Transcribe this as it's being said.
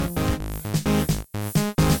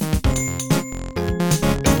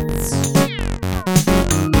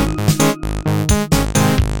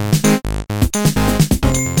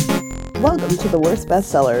The Worst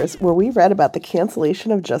Bestsellers, where we read about the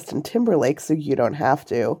cancellation of Justin Timberlake so you don't have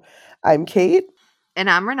to. I'm Kate. And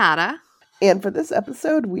I'm Renata. And for this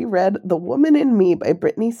episode, we read The Woman in Me by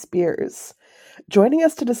Britney Spears. Joining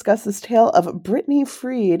us to discuss this tale of Britney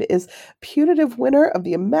Freed is putative winner of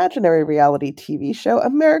the imaginary reality TV show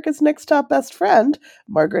America's Next Top Best Friend,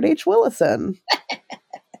 Margaret H. Willison.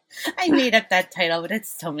 I made up that title, but it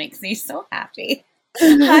still makes me so happy.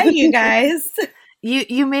 Hi, you guys.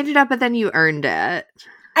 You made it up, but then you earned it.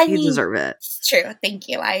 You deserve it. It's true. Thank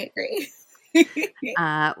you. I agree.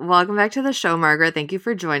 Welcome back to the show, Margaret. Thank you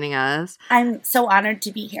for joining us. I'm so honored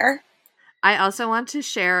to be here. I also want to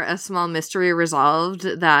share a small mystery resolved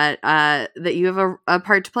that you have a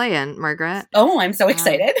part to play in, Margaret. Oh, I'm so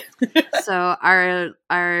excited. So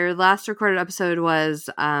our last recorded episode was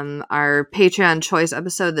our Patreon choice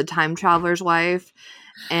episode, The Time Traveler's Wife.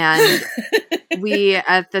 And we,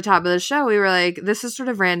 at the top of the show, we were like, this is sort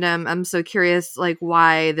of random. I'm so curious, like,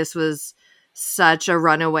 why this was such a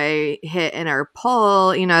runaway hit in our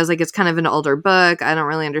poll. You know, I was like, it's kind of an older book. I don't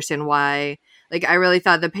really understand why. Like, I really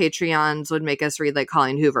thought the Patreons would make us read, like,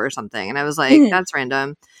 Colleen Hoover or something. And I was like, that's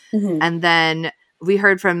random. Mm-hmm. And then we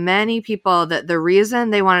heard from many people that the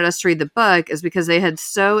reason they wanted us to read the book is because they had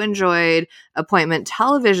so enjoyed Appointment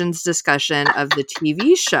Television's discussion of the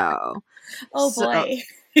TV show. Oh, boy.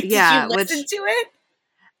 Yeah. Did you listen to it?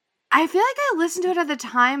 I feel like I listened to it at the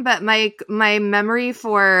time, but my memory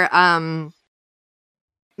for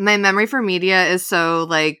media is so,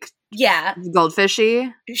 like,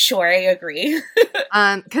 goldfishy. Sure, I agree.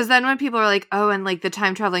 Because then when people are like, oh, and like the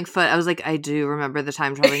time traveling foot, I was like, I do remember the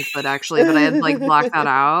time traveling foot actually, but I had like blocked that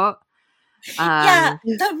out. Yeah,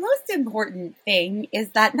 the most important thing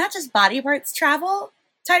is that not just body parts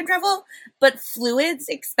time travel, but fluids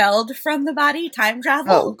expelled from the body time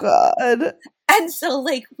travel. Oh, God. And so,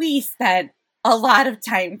 like, we spent a lot of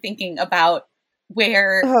time thinking about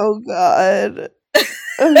where... Oh, God.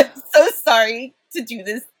 I'm so sorry to do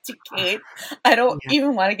this to Kate. I don't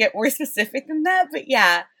even want to get more specific than that, but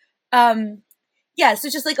yeah. So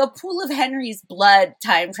just like a pool of Henry's blood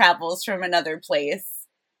time travels from another place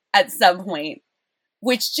at some point,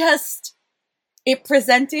 which just, it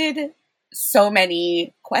presented so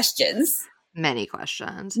many questions. Many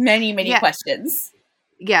questions. Many questions.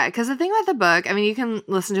 Yeah, because the thing about the book, I mean, you can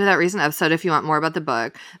listen to that recent episode if you want more about the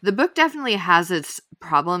book. The book definitely has its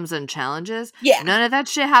problems and challenges. Yeah. None of that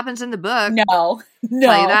shit happens in the book. No.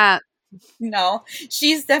 Tell you that. No.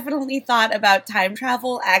 She's definitely thought about time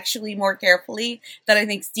travel actually more carefully than I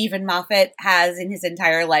think Stephen Moffat has in his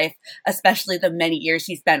entire life, especially the many years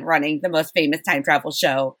he spent running the most famous time travel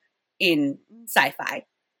show in sci-fi.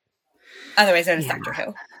 Otherwise known as Doctor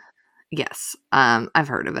Who. Yes. I've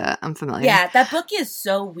heard of it. I'm familiar. Yeah, that book is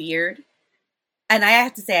so weird. And I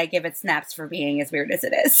have to say I give it snaps for being as weird as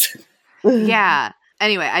it is. Yeah.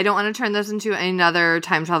 Anyway, I don't want to turn this into another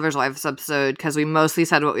Time Traveler's Wives episode because we mostly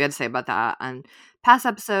said what we had to say about that on past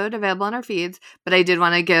episode available on our feeds. But I did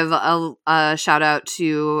want to give a shout out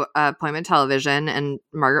to Appointment Television and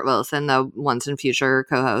Margaret Willison, the once and future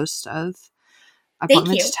co-host of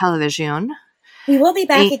Appointment Television. We will be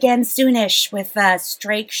back again soonish with a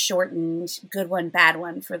strike-shortened Good One, Bad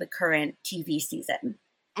One for the current TV season.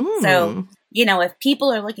 So, you know, if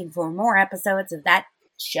people are looking for more episodes of that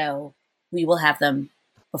show, we will have them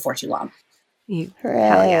before too long.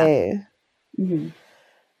 Hooray. Yeah.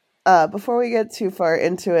 Mm-hmm. Before we get too far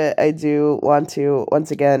into it, I do want to once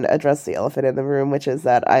again address the elephant in the room, which is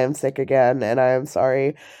that I am sick again, and I am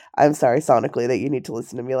sorry. I'm sorry sonically that you need to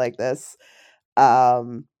listen to me like this.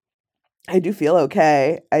 I do feel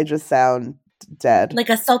okay. I just sound dead. Like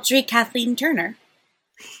a sultry Kathleen Turner.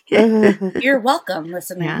 You're welcome,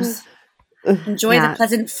 listeners. Yeah. Enjoy the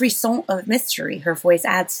pleasant frisson of mystery her voice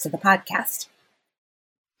adds to the podcast.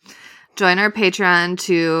 Join our Patreon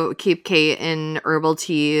to keep Kate in herbal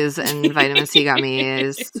teas and vitamin C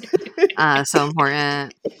gummies. So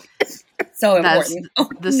important. So important.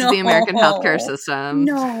 This is the American healthcare system.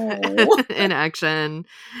 No. In action.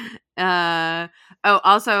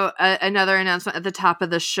 Also, another announcement at the top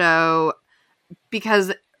of the show,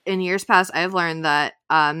 because in years past, I've learned that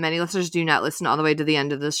many listeners do not listen all the way to the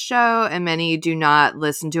end of this show, and many do not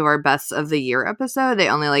listen to our Best of the Year episode. They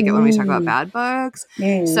only like it when we talk about bad books.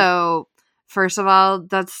 So, first of all,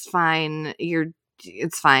 that's fine.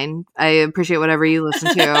 It's fine. I appreciate whatever you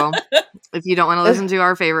listen to. If you don't want to listen to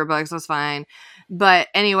our favorite books, that's fine. But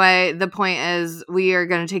anyway, the point is we are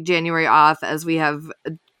going to take January off as we have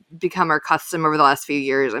become our custom over the last few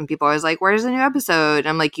years. And people are always like, where's the new episode? And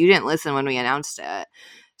I'm like, you didn't listen when we announced it.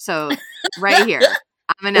 So right here,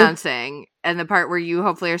 I'm announcing, and the part where you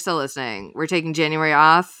hopefully are still listening, we're taking January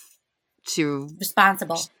off to...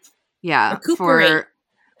 Responsible. Yeah, Recuperate.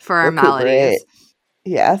 for our maladies.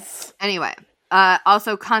 Yes. Anyway,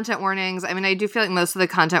 also content warnings. I mean, I do feel like most of the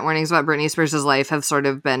content warnings about Britney Spears' life have sort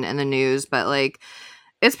of been in the news, but like,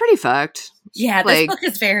 it's pretty fucked. Yeah, this book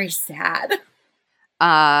is very sad.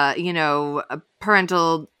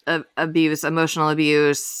 Parental abuse, emotional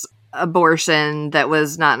abuse, abortion that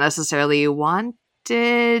was not necessarily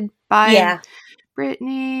wanted by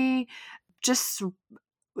Britney. Just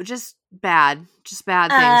bad things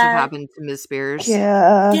have happened to Ms. Spears.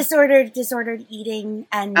 Yeah. Disordered eating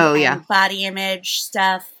and body image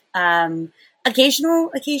stuff. Occasional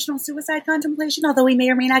suicide contemplation, although we may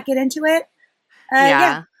or may not get into it.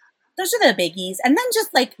 Those are the biggies. And then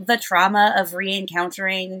just like the trauma of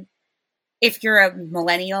re-encountering, if you're a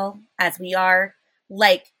millennial, as we are,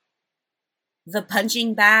 like the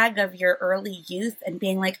punching bag of your early youth and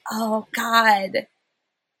being like, oh God,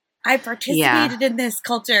 I participated in this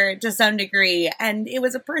culture to some degree and it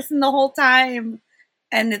was a person the whole time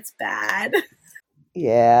and it's bad.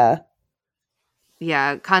 Yeah.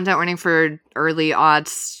 Yeah. Content warning for early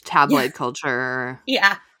aughts tabloid culture.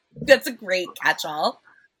 Yeah. That's a great catch-all.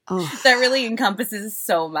 Oof. That really encompasses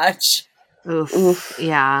so much. Oof.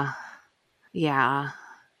 Yeah. Yeah.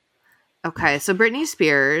 Okay, so Britney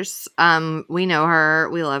Spears, we know her,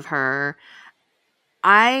 we love her.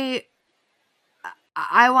 I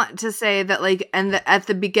want to say that, like, at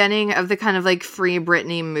the beginning of the kind of like Free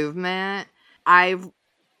Britney movement, I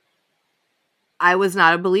was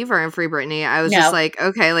not a believer in Free Britney. I was just like,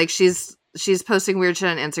 okay, like she's posting weird shit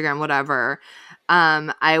on Instagram, whatever.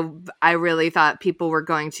 I really thought people were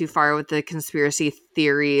going too far with the conspiracy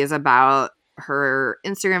theories about her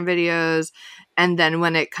Instagram videos. And then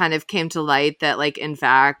when it kind of came to light that, like, in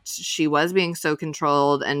fact, she was being so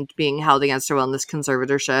controlled and being held against her will in this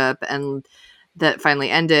conservatorship, and that finally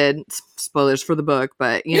ended. Spoilers for the book,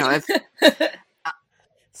 but, you know, if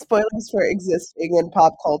spoilers for existing in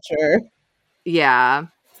pop culture. Yeah.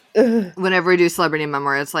 Whenever we do celebrity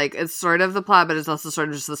memoir, it's like, it's sort of the plot, but it's also sort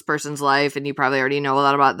of just this person's life, and you probably already know a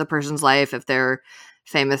lot about the person's life if they're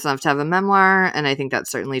famous enough to have a memoir, and I think that's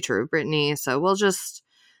certainly true of Britney. So we'll just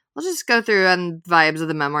go through and vibes of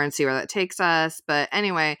the memoir and see where that takes us. But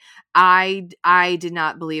anyway, I did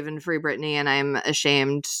not believe in Free Britney, and I'm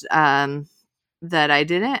ashamed that I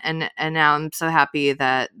didn't, and now I'm so happy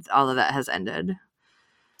that all of that has ended.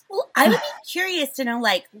 Well, I would be curious to know,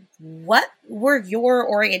 like, what were your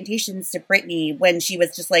orientations to Britney when she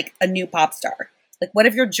was just, like, a new pop star? Like, what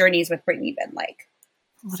have your journeys with Britney been like?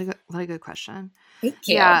 What a good question. Thank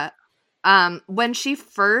you. Yeah. When she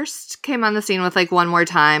first came on the scene with, like, One More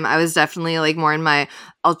Time, I was definitely, like, more in my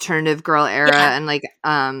alternative girl era. Yeah. And, like,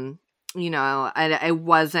 you know, I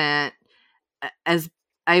wasn't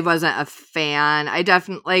a fan. I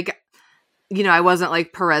definitely, like, you know, I wasn't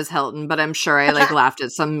like Perez Hilton, but I'm sure I like laughed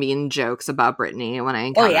at some mean jokes about Britney when I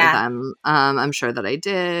encountered them. I'm sure that I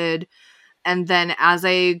did. And then as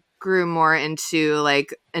I grew more into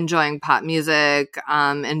like enjoying pop music,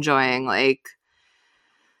 enjoying like,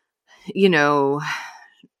 you know,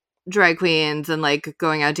 drag queens and like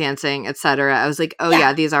going out dancing, etc., I was like, oh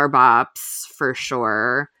yeah, these are bops for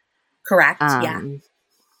sure. Correct.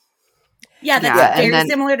 Yeah, that's very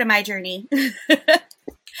similar to my journey.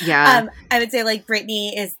 Yeah. I would say like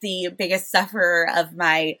Britney is the biggest sufferer of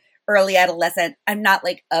my early adolescent, I'm not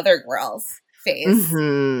like other girls phase.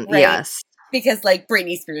 Mm-hmm. Right? Yes. Because like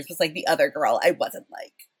Britney Spears was like the other girl I wasn't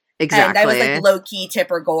like. Exactly. And I was like low-key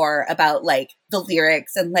Tipper Gore about like the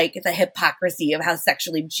lyrics and like the hypocrisy of how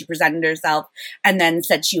sexually she presented herself, and then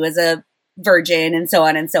said she was a virgin and so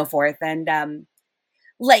on and so forth. And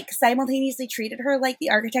like simultaneously treated her like the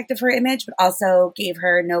architect of her image, but also gave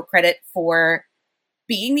her no credit for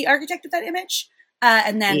being the architect of that image.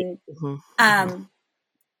 And then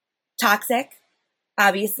Toxic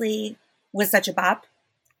obviously was such a bop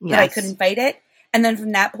that I couldn't fight it. And then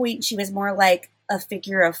from that point, she was more like a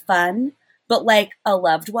figure of fun, but like a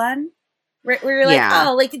loved one. Where you're like,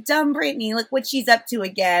 oh, like dumb Britney, look what she's up to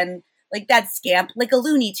again. Like that scamp, like a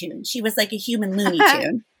Looney Tune. She was like a human Looney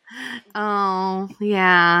Tune. Oh,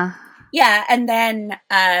 yeah. Yeah, and then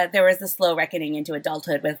there was the slow reckoning into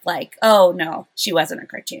adulthood with like, oh no, she wasn't a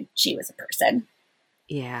cartoon. She was a person.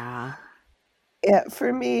 Yeah. Yeah,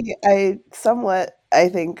 for me, I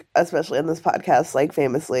think, especially in this podcast, like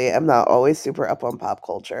famously, I'm not always super up on pop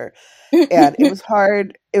culture. And it was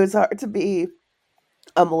hard to be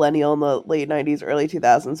a millennial in the late 90s, early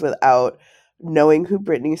 2000s without knowing who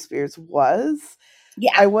Britney Spears was.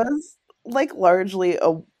 Yeah. I was like largely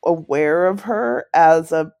aware of her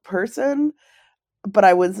as a person, but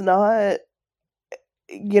I was not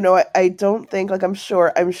I don't think, like, I'm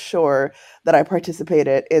sure that I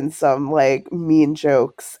participated in some, like, mean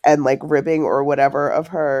jokes and, like, ribbing or whatever of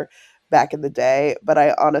her back in the day, but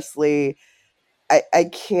I honestly, I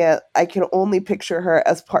can only picture her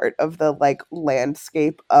as part of the, like,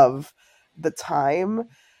 landscape of the time.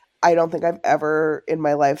 I don't think I've ever in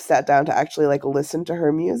my life sat down to actually, like, listen to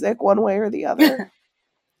her music one way or the other.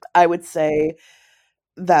 I would say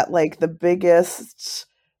that, like, the biggest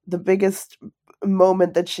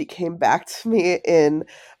moment that she came back to me in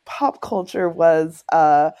pop culture was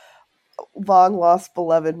Long Lost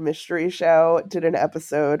Beloved Mystery Show did an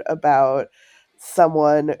episode about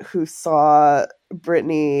someone who saw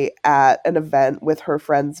Britney at an event with her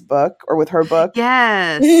friend's book, or with her book.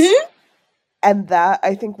 Yes. Mhm. And that,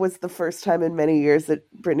 I think, was the first time in many years that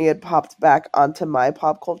Britney had popped back onto my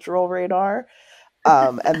pop cultural radar.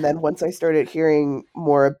 And then once I started hearing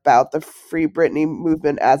more about the Free Britney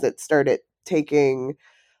movement as it started taking,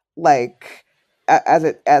 like, as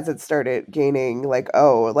it started gaining, like,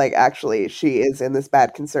 oh, like, actually she is in this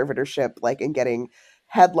bad conservatorship, like, and getting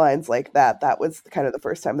headlines like that, that was kind of the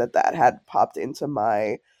first time that that had popped into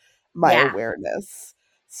my Yeah. awareness.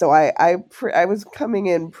 So I was coming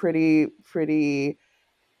in pretty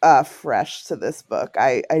fresh to this book.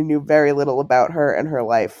 I knew very little about her and her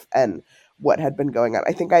life and what had been going on.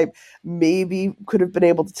 I think I maybe could have been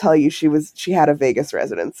able to tell you she had a Vegas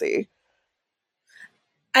residency.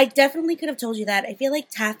 I definitely could have told you that. I feel like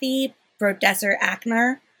Taffy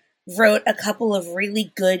Brodesser-Akner wrote a couple of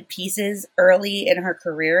really good pieces early in her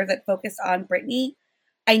career that focused on Britney.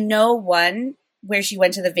 I know one where she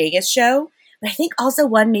went to the Vegas show, but I think also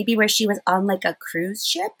one maybe where she was on, like, a cruise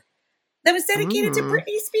ship that was dedicated to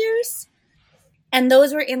Britney Spears. And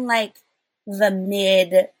those were in, like, the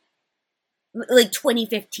mid, like,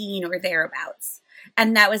 2015 or thereabouts.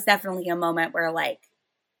 And that was definitely a moment where, like,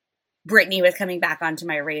 Britney was coming back onto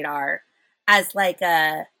my radar as, like,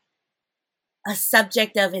 a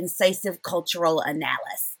subject of incisive cultural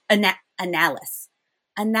analysis.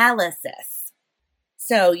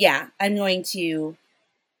 So yeah, I'm going to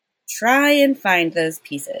try and find those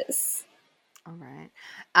pieces. All right.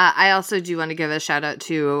 I also do want to give a shout out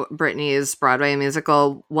to Britney's Broadway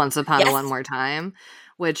musical Once Upon a One More Time,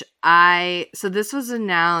 which so this was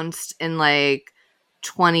announced in, like,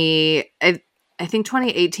 I think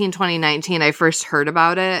 2018, 2019, I first heard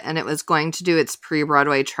about it, and it was going to do its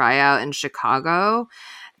pre-Broadway tryout in Chicago.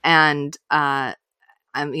 And I'm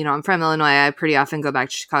from Illinois. I pretty often go back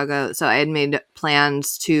to Chicago. So I had made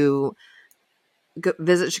plans to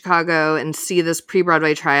visit Chicago and see this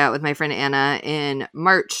pre-Broadway tryout with my friend Anna in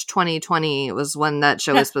March 2020 was when that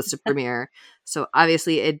show was supposed to premiere. So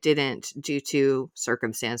obviously it didn't due to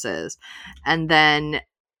circumstances. And then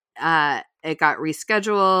it got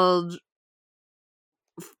rescheduled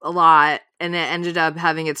a lot, and it ended up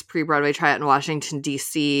having its pre-Broadway tryout in Washington,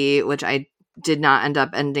 D.C., which I did not end up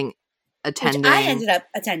attending. Which I ended up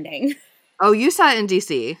attending. Oh, you saw it in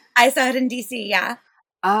D.C.? I saw it in D.C., yeah.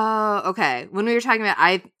 Oh, okay. When we were talking about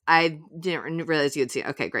I didn't realize you'd see it.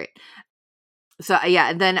 Okay, great. So,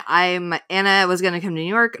 yeah, then Anna was going to come to New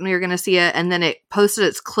York, and we were going to see it, and then it posted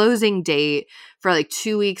its closing date for, like,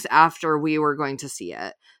 2 weeks after we were going to see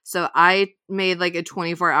it. So I made, like, a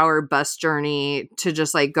 24-hour bus journey to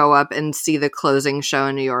just, like, go up and see the closing show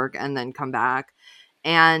in New York and then come back.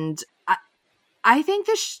 And I think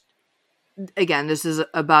this, again, this is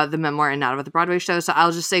about the memoir and not about the Broadway show. So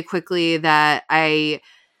I'll just say quickly that I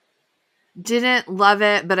didn't love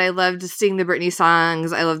it, but I loved seeing the Britney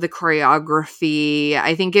songs. I love the choreography.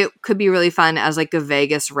 I think it could be really fun as, like, a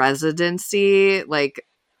Vegas residency, like,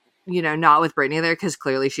 not with Britney there, because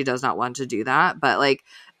clearly she does not want to do that. But, like,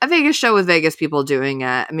 a Vegas show with Vegas people doing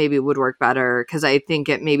it maybe would work better, because I think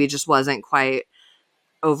it maybe just wasn't quite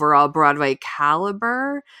overall Broadway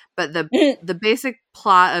caliber. But the basic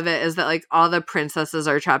plot of it is that, like, all the princesses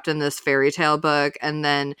are trapped in this fairy tale book, and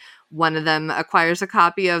then one of them acquires a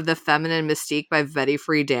copy of The Feminine Mystique by Betty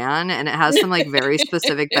Friedan, and it has some, like, very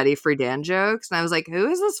specific Betty Friedan jokes. And I was like, who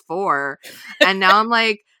is this for? And now I'm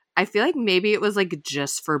like, I feel like maybe it was, like,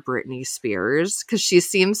 just for Britney Spears, because she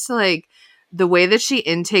seems to, like, the way that she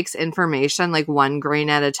intakes information, like, one grain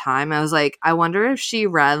at a time. I was like, I wonder if she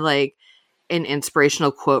read, like, an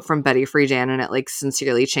inspirational quote from Betty Friedan and it, like,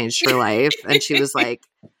 sincerely changed her life. And she was like,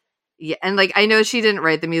 yeah. And, like, I know she didn't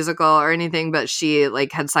write the musical or anything, but she,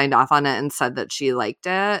 like, had signed off on it and said that she liked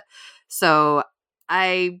it. So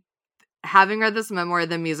having read this memoir,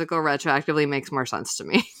 the musical retroactively makes more sense to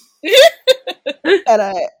me. And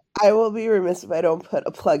I will be remiss if I don't put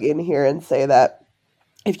a plug in here and say that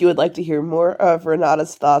if you would like to hear more of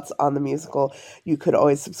Renata's thoughts on the musical, you could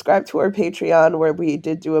always subscribe to our Patreon, where we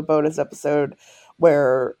did do a bonus episode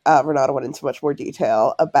where Renata went into much more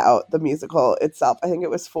detail about the musical itself. I think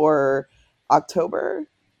it was for October.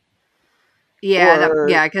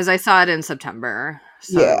 Yeah, because I saw it in September.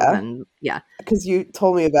 So it would have been, because you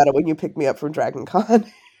told me about it when you picked me up from Dragon Con.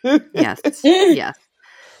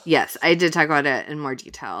 Yes, I did talk about it in more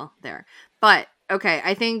detail there. But, okay,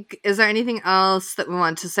 I think, is there anything else that we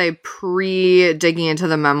want to say pre-digging into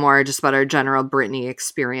the memoir, just about our general Britney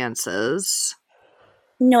experiences?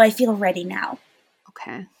 No, I feel ready now.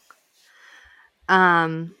 Okay.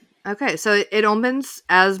 Okay, so it opens,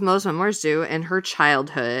 as most memoirs do, in her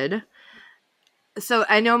childhood. So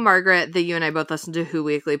I know, Margaret, that you and I both listened to Who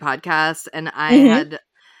Weekly podcast, and I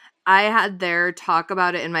had their talk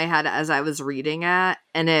about it in my head as I was reading it,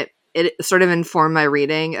 and it sort of informed my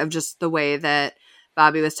reading of just the way that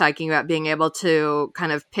Bobby was talking about being able to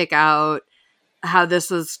kind of pick out how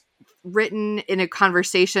this was written in a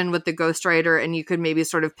conversation with the ghostwriter, and you could maybe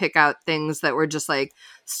sort of pick out things that were just like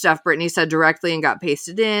stuff Britney said directly and got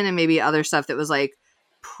pasted in, and maybe other stuff that was like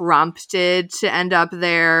prompted to end up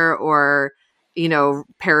there, or, you know,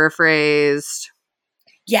 paraphrased.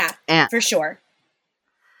 Yeah, for sure.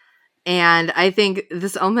 And I think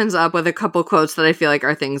this opens up with a couple quotes that I feel like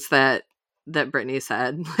are things that Britney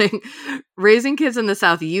said. Like, raising kids in the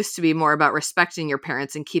South used to be more about respecting your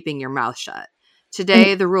parents and keeping your mouth shut.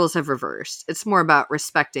 Today, the rules have reversed. It's more about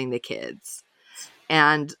respecting the kids.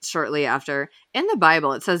 And shortly after, in the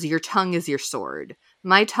Bible, it says, your tongue is your sword.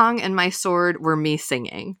 My tongue and my sword were me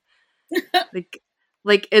singing.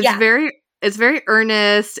 like it's very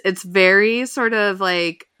earnest. It's very sort of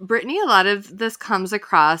like, Britney, a lot of this comes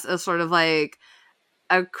across as sort of like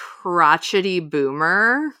a crotchety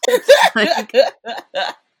boomer. Like,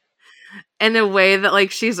 in a way that,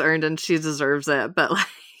 like, she's earned and she deserves it. But,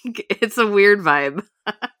 like, it's a weird vibe.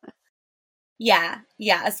 Yeah,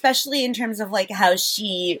 especially in terms of, like, how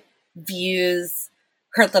she views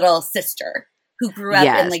her little sister, who grew up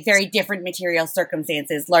in, like, very different material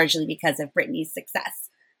circumstances, largely because of Britney's success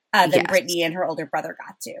than Britney and her older brother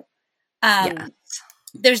got to.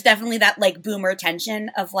 There's definitely that, like, boomer tension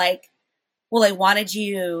of, like, well, I wanted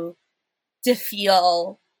you to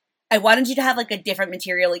have, like, a different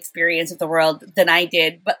material experience of the world than I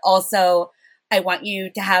did, but also I want you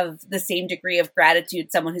to have the same degree of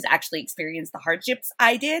gratitude someone who's actually experienced the hardships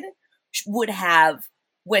I did would have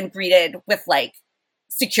when greeted with, like,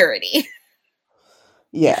 security.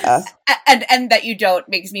 Yeah. and that you don't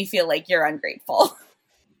makes me feel like you're ungrateful.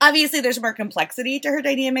 Obviously, there's more complexity to her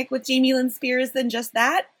dynamic with Jamie Lynn Spears than just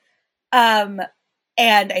that. And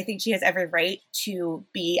I think she has every right to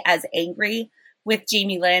be as angry with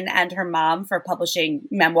Jamie Lynn and her mom for publishing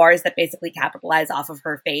memoirs that basically capitalize off of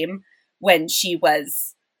her fame when she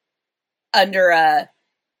was under a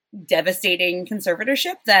devastating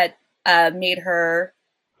conservatorship that made her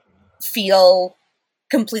feel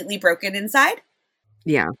completely broken inside.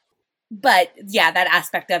 Yeah. But yeah, that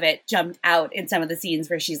aspect of it jumped out in some of the scenes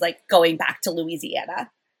where she's, like, going back to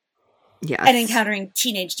Louisiana. Yes. And encountering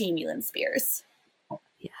teenage Jamie Lynn Spears.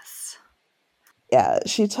 Yes. Yeah,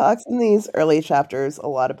 she talks in these early chapters a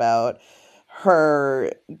lot about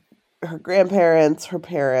her grandparents, her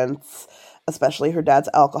parents, especially her dad's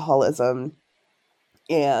alcoholism,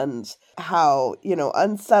 and how, you know,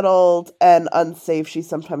 unsettled and unsafe she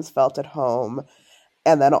sometimes felt at home.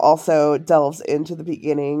 And then also delves into the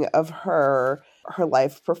beginning of her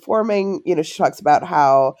life performing. You know, she talks about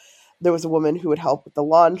how there was a woman who would help with the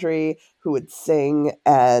laundry, who would sing,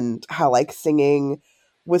 and how, like, singing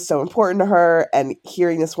was so important to her. And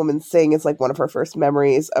hearing this woman sing is, like, one of her first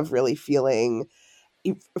memories of really feeling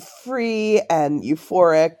free and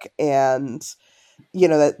euphoric. And, you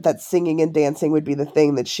know, that singing and dancing would be the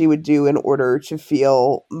thing that she would do in order to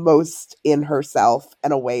feel most in herself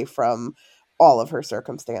and away from all of her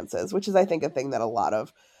circumstances, which is, I think, a thing that a lot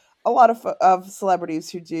of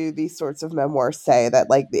celebrities who do these sorts of memoirs say,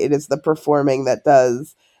 that, like, it is the performing that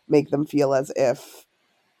does make them feel as if,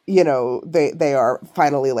 you know, they are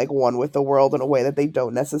finally, like, one with the world in a way that they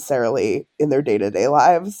don't necessarily in their day-to-day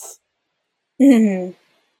lives.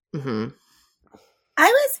 Mm-hmm. Mm-hmm. I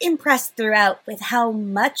was impressed throughout with how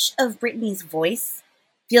much of Britney's voice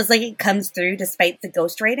feels like it comes through despite the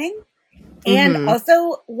ghostwriting. And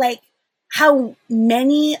also, like, how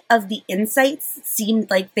many of the insights seemed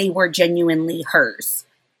like they were genuinely hers.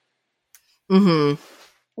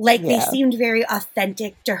 Like, they seemed very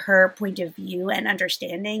authentic to her point of view and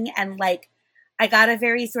understanding. And, like, I got a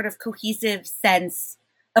very sort of cohesive sense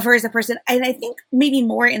of her as a person. And I think maybe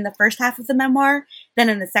more in the first half of the memoir than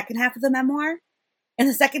in the second half of the memoir. In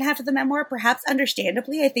the second half of the memoir, perhaps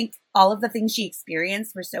understandably, I think all of the things she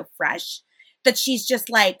experienced were so fresh that she's just,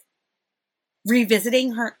 like,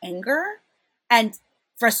 revisiting her anger and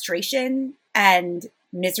frustration and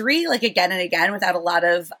misery, like again and again, without a lot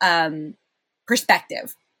of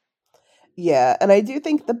perspective. Yeah, and I do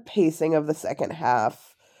think the pacing of the second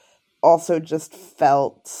half also just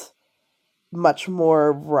felt much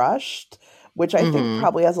more rushed, which I think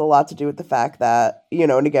probably has a lot to do with the fact that,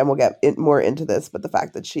 and again, we'll get more into this, but the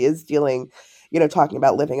fact that she is dealing, talking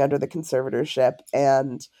about living under the conservatorship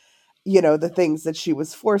and, the things that she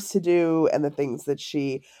was forced to do and the things that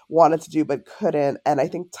she wanted to do but couldn't. And I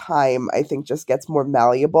think time, just gets more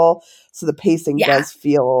malleable. So the pacing does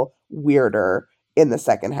feel weirder in the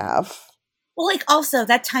second half. Well, like also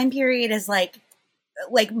that time period is like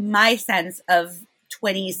my sense of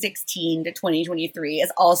 2016 to 2023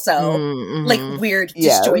 is also like weird,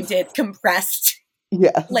 disjointed, compressed.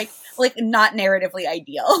 Yeah. Like not narratively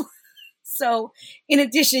ideal. So in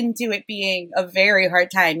addition to it being a very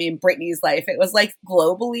hard time in Britney's life, it was like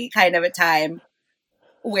globally kind of a time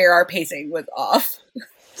where our pacing was off.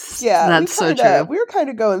 Yeah, that's so true. We were kind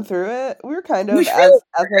of going through it. We were kind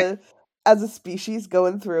of as a species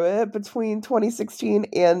going through it between 2016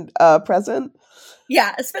 and present.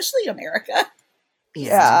 Yeah, especially America.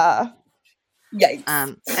 Yeah.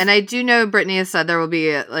 Yikes. And I do know Britney has said there will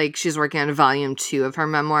be she's working on volume 2 of her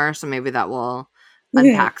memoir, so maybe that will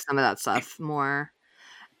unpack some of that stuff more.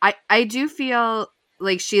 I do feel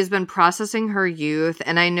like she has been processing her youth,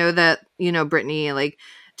 and I know that, Britney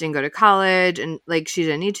didn't go to college and she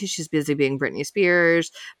didn't need to. She's busy being Britney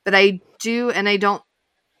Spears. But I do, and I don't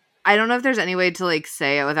know if there's any way to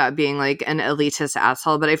say it without being an elitist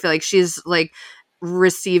asshole, but I feel like she's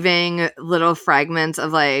receiving little fragments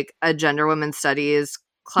of a gender women's studies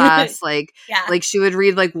class. She would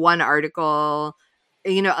read one article.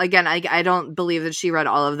 Again, I don't believe that she read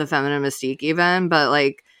all of the Feminine Mystique even,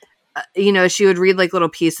 but she would read little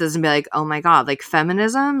pieces and be like, oh my God,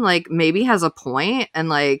 feminism, maybe has a point,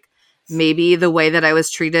 and maybe the way that I was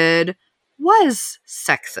treated was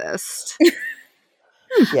sexist.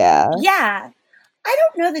 Yeah. Yeah. I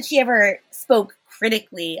don't know that she ever spoke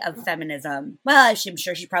critically of feminism. Well, I'm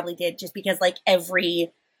sure she probably did, just because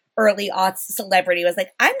every early aughts celebrity was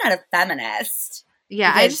I'm not a feminist.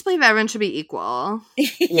 Yeah, I just believe everyone should be equal.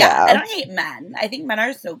 Yeah, I don't hate men. I think men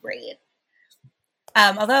are so great.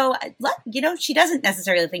 Although, she doesn't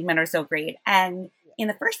necessarily think men are so great. And in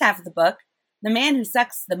the first half of the book, the man who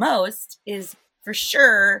sucks the most is for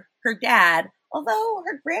sure her dad, although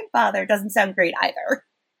her grandfather doesn't sound great either.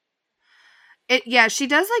 She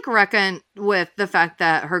does reckon with the fact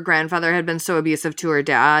that her grandfather had been so abusive to her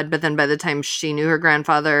dad, but then by the time she knew her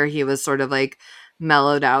grandfather, he was sort of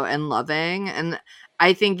mellowed out and loving. And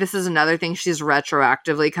I think this is another thing she's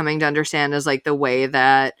retroactively coming to understand is the way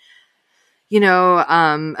that,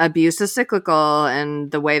 abuse is cyclical, and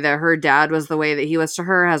the way that her dad was the way that he was to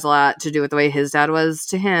her has a lot to do with the way his dad was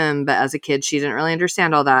to him. But as a kid, she didn't really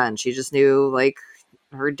understand all that. And she just knew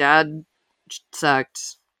her dad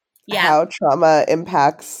sucked. Yeah. How trauma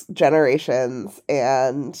impacts generations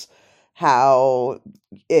and how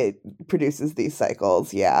it produces these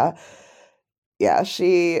cycles. Yeah. Yeah.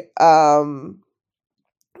 She,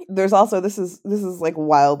 there's also, this is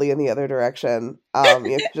wildly in the other direction.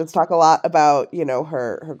 You just talk a lot about,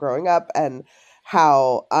 her growing up and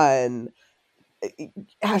how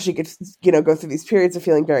she could, go through these periods of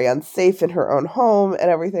feeling very unsafe in her own home and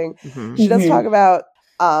everything. Mm-hmm. She does talk about,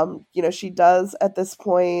 she does at this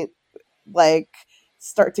point,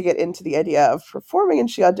 start to get into the idea of performing, and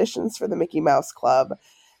she auditions for the Mickey Mouse Club,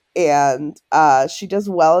 and she does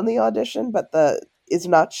well in the audition, but is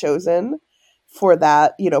not chosen for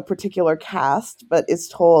that, particular cast, but is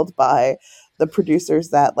told by the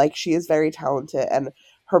producers that she is very talented, and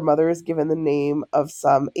her mother is given the name of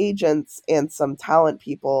some agents and some talent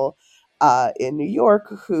people in New York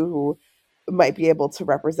who might be able to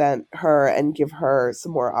represent her and give her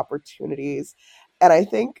some more opportunities. And I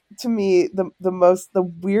think, to me,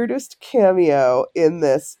 the weirdest cameo in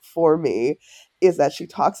this for me is that she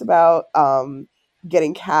talks about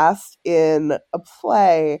getting cast in a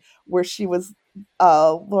play where she was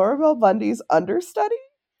Laura Bell Bundy's understudy.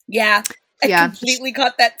 Yeah, I completely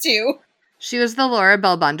caught that too. She was the Laura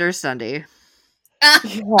Bell Bundy study.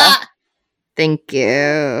 Thank you.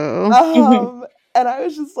 And I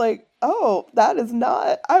was just oh,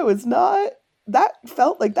 that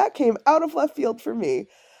felt like that came out of left field for me.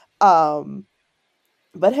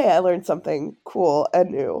 But hey, I learned something cool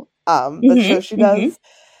and new. So she does,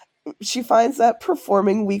 she finds that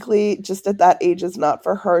performing weekly just at that age is not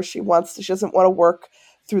for her. She doesn't want to work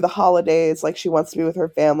through the holidays. She wants to be with her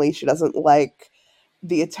family. She doesn't like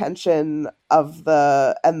the attention of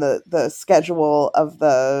the schedule of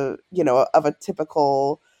of a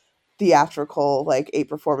typical theatrical, like 8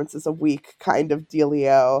 performances a week kind of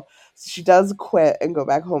dealio. So she does quit and go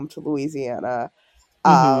back home to Louisiana.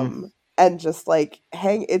 And just like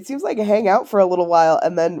it seems like hang out for a little while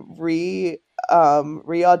and then re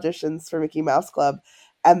auditions for Mickey Mouse Club,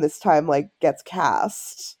 and this time like gets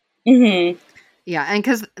cast. Yeah, and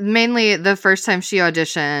because mainly the first time she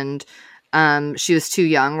auditioned, she was too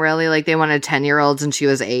young, really. Like, they wanted 10-year-olds and she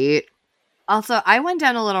was 8. Also, I went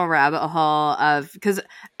down a little rabbit hole of, because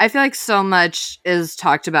I feel like so much is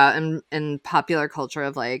talked about in popular culture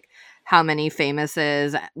of like how many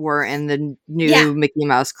famouses were in the new Mickey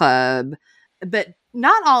Mouse Club, but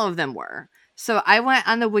not all of them were. So I went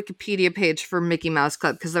on the Wikipedia page for Mickey Mouse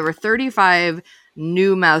Club because there were 35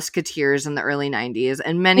 new Mouseketeers in the early 90s,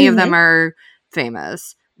 and many of them are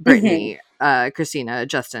famous. Brittany, Christina,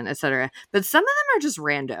 Justin, etc. But some of them are just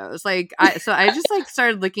randos. Like, I just like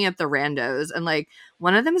started looking at the randos, and like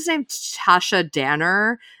one of them is named Tasha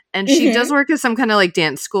Danner, and she does work at some kind of like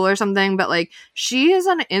dance school or something. But like, she is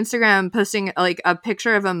on Instagram posting like a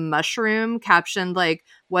picture of a mushroom captioned like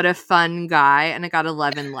 "What a fun guy," and it got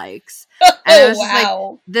 11 likes. And I was just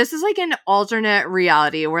like, this is like an alternate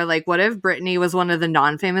reality where like, what if Brittany was one of the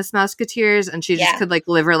non-famous Mouseketeers and she just could like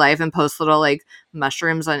live her life and post little like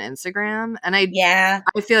mushrooms on Instagram? And I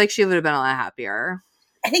feel like she would have been a lot happier.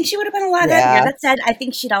 I think she would have been a lot happier. That said, I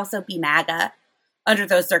think she'd also be MAGA under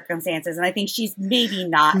those circumstances, and I think she's maybe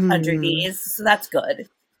not under these, so that's good.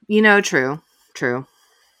 You know, true. But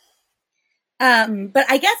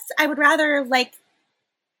I guess I would rather like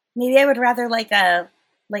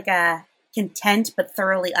a content but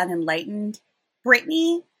thoroughly unenlightened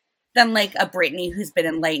Brittany than like a Brittany who's been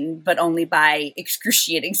enlightened but only by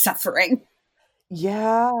excruciating suffering.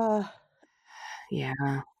 Yeah.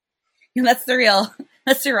 And that's the real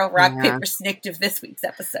rock paper snicked of this week's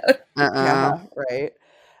episode. Yeah, right.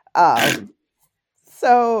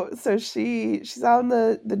 So she's on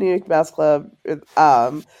the New York Mouse Club.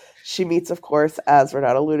 She meets, of course, as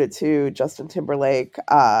Renata alluded to, Justin Timberlake,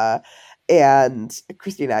 and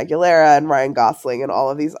Christina Aguilera and Ryan Gosling and all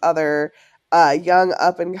of these other young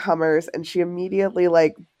up-and-comers, and she immediately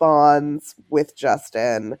like bonds with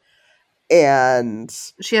Justin, and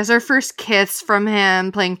she has her first kiss from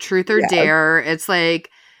him playing Truth or Dare. It's like,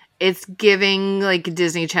 it's giving like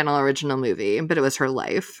Disney Channel original movie, but it was her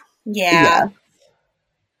life.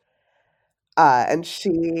 And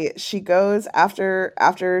she goes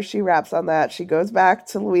after she wraps on that, she goes back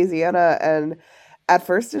to Louisiana and at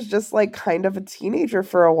first is just like kind of a teenager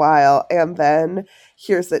for a while, and then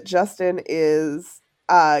hears that Justin is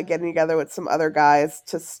getting together with some other guys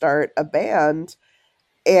to start a band,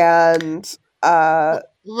 and a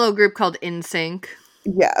little group called NSYNC.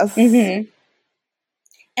 Yes.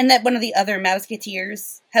 And that one of the other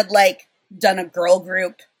Mouseketeers had like done a girl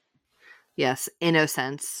group. Yes,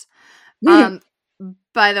 Innocence.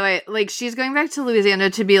 By the way, like, she's going back to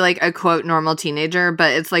Louisiana to be like a quote normal teenager,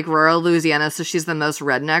 but it's like rural Louisiana, so she's the most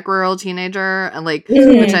redneck rural teenager, and like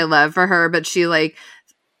which I love for her. But she like,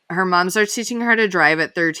 her mom starts teaching her to drive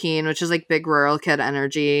at 13, which is like big rural kid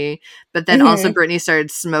energy. But then also Brittany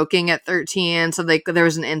started smoking at 13, so like there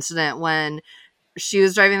was an incident when she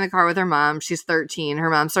was driving the car with her mom. She's 13. Her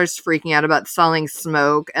mom starts freaking out about selling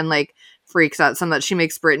smoke and like freaks out so much she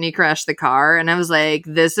makes Brittany crash the car. And I was like,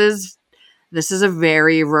 this is a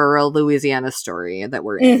very rural Louisiana story that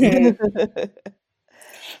we're in.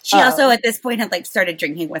 She also at this point had like started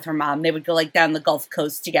drinking with her mom. They would go like down the Gulf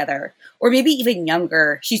Coast together, or maybe even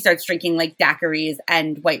younger. She starts drinking like daiquiris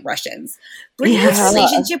and White Russians. Brittany's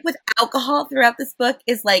relationship with alcohol throughout this book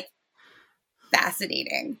is like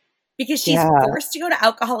fascinating because she's forced to go to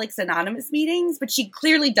Alcoholics Anonymous meetings, but she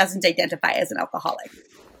clearly doesn't identify as an alcoholic.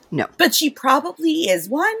 No, but she probably is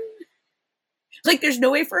one. Like, there's no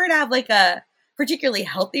way for her to have like a particularly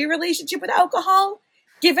healthy relationship with alcohol,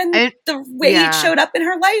 given the way it showed up in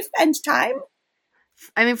her life and time.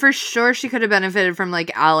 I mean, for sure, she could have benefited from like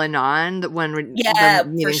Al-Anon when the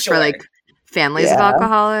meetings for like families of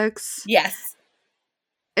alcoholics. Yes,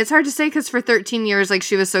 it's hard to say because for 13 years, like,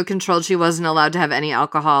 she was so controlled, she wasn't allowed to have any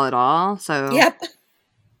alcohol at all. So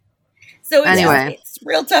So anyway, it's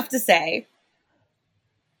real tough to say.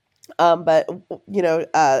 But you know,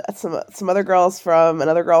 some other girls from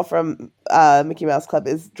another girl from Mickey Mouse Club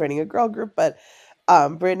is joining a girl group, but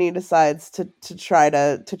Brittany decides to try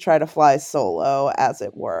to fly solo, as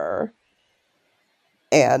it were,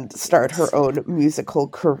 and start her own musical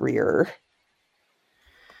career.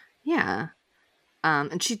 Yeah.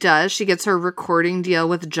 And she does. She gets her recording deal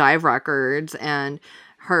with Jive Records, and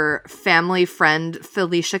her family friend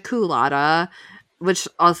Felicia Culotta, which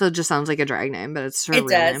also just sounds like a drag name, but it's her real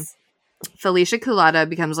name. Felicia Culata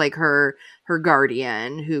becomes like her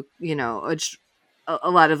guardian, who, you know, which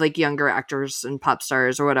a lot of like younger actors and pop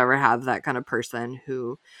stars or whatever have that kind of person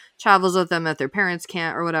who travels with them if their parents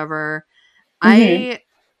can't or whatever. I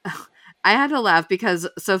had to laugh because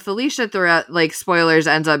so Felicia, throughout, like, spoilers,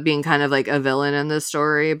 ends up being kind of like a villain in this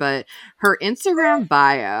story, but her Instagram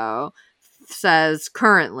bio says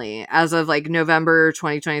currently, as of like November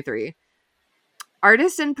 2023,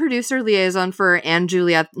 artist and producer liaison for &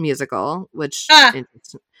 Juliet musical, which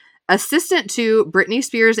assistant to Britney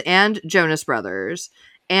Spears and Jonas Brothers,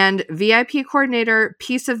 and VIP coordinator,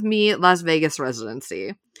 Piece of Me Las Vegas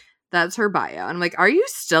residency. That's her bio. And I'm like, are you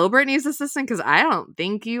still Britney's assistant? Because I don't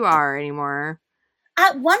think you are anymore.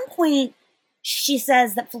 At one point, she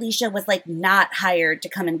says that Felicia was, like, not hired to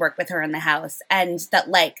come and work with her in the house, and that,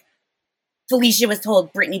 like, Felicia was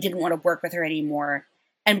told Britney didn't want to work with her anymore.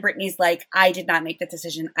 And Britney's like, I did not make that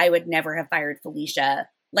decision. I would never have fired Felicia.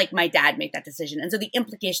 Like, my dad made that decision. And so the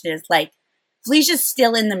implication is, like, Felicia's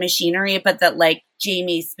still in the machinery, but that, like,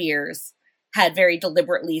 Jamie Spears had very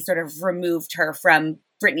deliberately sort of removed her from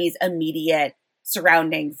Britney's immediate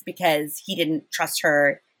surroundings because he didn't trust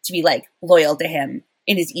her to be, like, loyal to him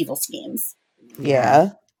in his evil schemes.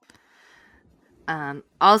 Yeah.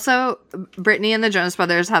 Also, Britney and the Jonas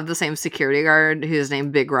Brothers have the same security guard who's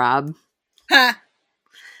named Big Rob. Ha!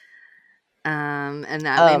 And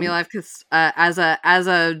that made me laugh because as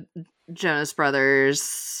a Jonas Brothers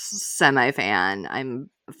semi fan, I'm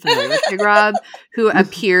familiar with Big Rob, who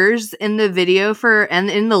appears in the video for and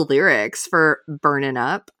in the lyrics for "Burnin'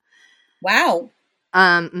 Up." Wow.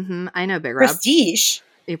 I know Big Rob. Prestige.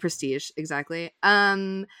 A Prestige, exactly.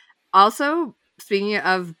 Also, speaking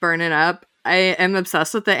of "Burnin' Up," I am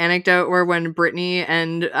obsessed with the anecdote where when Britney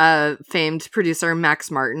and famed producer Max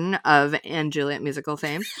Martin of & Juliet musical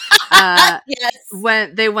fame, yes,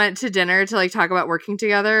 when they went to dinner to like talk about working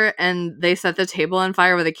together, and they set the table on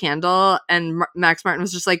fire with a candle, and Max Martin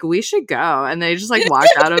was just like, "We should go," and they just like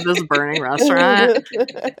walked out of this burning restaurant.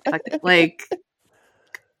 Like,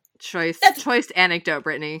 choice anecdote,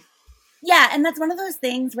 Britney. Yeah, and that's one of those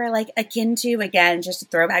things where, like, akin to, again, just to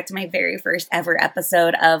throw back to my very first ever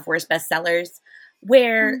episode of Worst Bestsellers,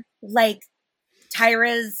 where, like,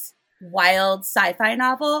 Tyra's wild sci-fi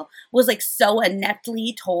novel was, like, so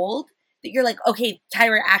ineptly told that you're like, okay,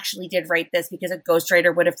 Tyra actually did write this because a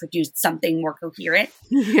ghostwriter would have produced something more coherent.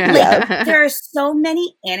 Yeah. Like, there are so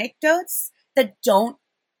many anecdotes that don't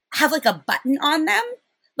have, like, a button on them.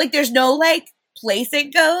 Like, there's no, like, place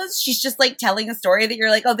it goes. She's just like telling a story that you're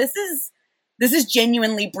like, oh, this is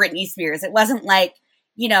genuinely Britney Spears. It wasn't like,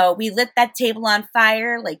 you know, we lit that table on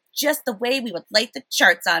fire like just the way we would light the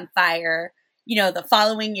charts on fire, you know, the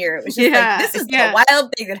following year. It was just like, this is the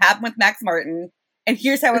wild thing that happened with Max Martin, and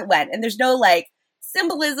here's how it went. And there's no like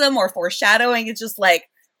symbolism or foreshadowing. It's just like,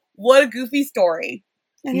 what a goofy story.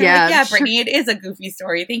 And you're like, yeah, Britney, it is a goofy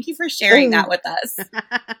story. Thank you for sharing that with us.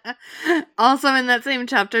 Also, in that same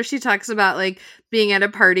chapter, she talks about like being at a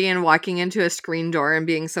party and walking into a screen door and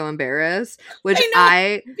being so embarrassed, which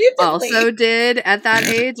I also did at that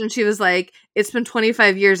age. And she was like, it's been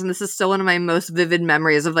 25 years and this is still one of my most vivid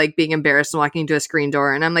memories of like being embarrassed and walking into a screen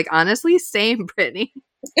door. And I'm like, honestly, same, Britney.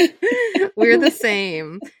 We're the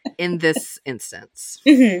same in this instance.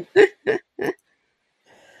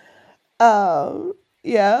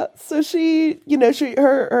 Yeah, so she, you know,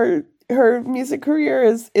 her music career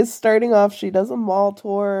is starting off. She does a mall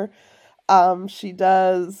tour. She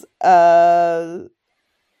does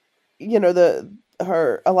you know,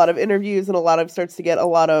 a lot of interviews, and starts to get a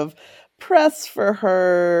lot of press for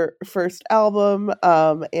her first album.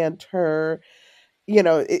 And her, you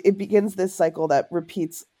know, it begins this cycle that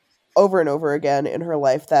repeats over and over again in her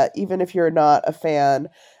life, that even if you're not a fan,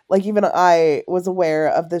 like, even I was aware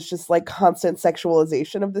of this just like constant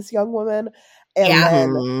sexualization of this young woman, and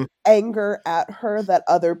then anger at her that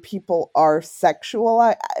other people are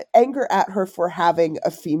sexual, anger at her for having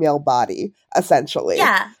a female body, essentially.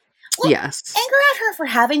 Yeah. Well, yes. Anger at her for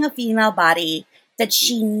having a female body that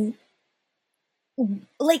she,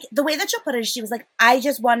 like, the way that she'll put it is she was like, I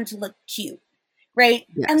just wanted to look cute, right?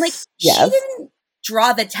 Yes. And like, she didn't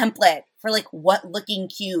draw the template for like what looking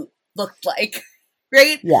cute looked like.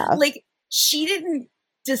 Right? Yeah. Like, she didn't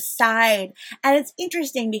decide. And it's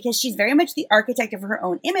interesting because she's very much the architect of her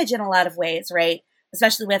own image in a lot of ways, right?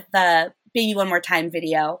 Especially with the Baby One More Time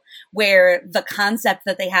video, where the concept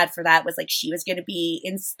that they had for that was like she was going to be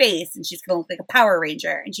in space and she's going to look like a Power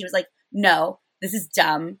Ranger. And she was like, no, this is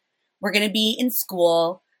dumb. We're going to be in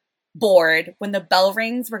school, bored. When the bell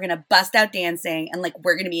rings, we're going to bust out dancing, and like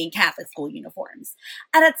we're going to be in Catholic school uniforms.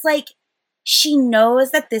 And it's like, she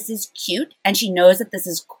knows that this is cute and she knows that this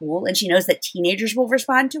is cool and she knows that teenagers will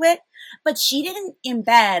respond to it, but she didn't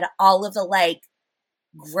embed all of the like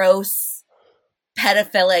gross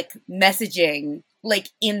pedophilic messaging like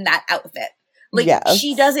in that outfit. Like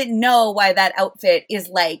she doesn't know why that outfit is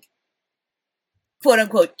like quote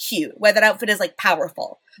unquote cute, why that outfit is like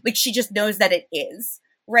powerful. Like she just knows that it is,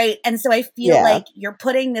 right? And so I feel like you're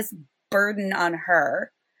putting this burden on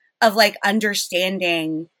her of like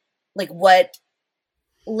understanding like what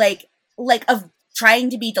like of trying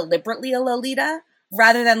to be deliberately a Lolita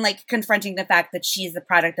rather than like confronting the fact that she's the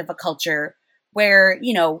product of a culture where,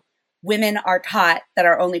 you know, women are taught that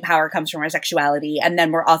our only power comes from our sexuality. And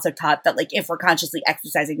then we're also taught that like if we're consciously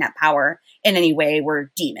exercising that power in any way, we're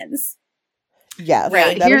demons. Yes,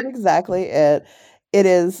 right. That is exactly it. It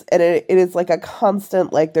is, and it is like a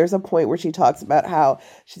constant, like there's a point where she talks about how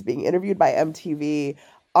she's being interviewed by MTV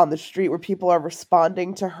on the street where people are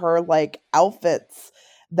responding to her like outfits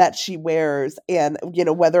that she wears and, you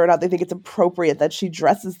know, whether or not they think it's appropriate that she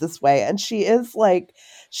dresses this way. And she is a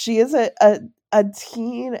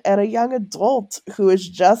teen and a young adult who is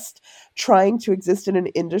just trying to exist in an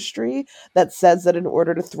industry that says that in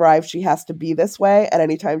order to thrive, she has to be this way. And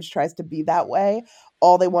anytime she tries to be that way,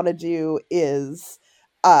 all they want to do is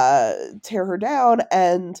tear her down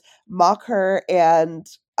and mock her and,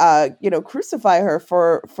 you know, crucify her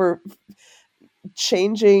for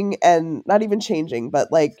changing and not even changing,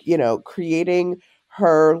 but like, you know, creating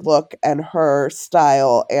her look and her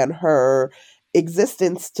style and her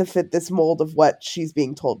existence to fit this mold of what she's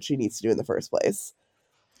being told she needs to do in the first place.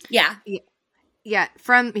 Yeah. Yeah.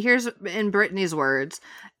 Here's in Brittany's words,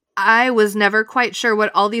 I was never quite sure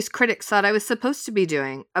what all these critics thought I was supposed to be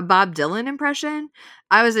doing. A Bob Dylan impression?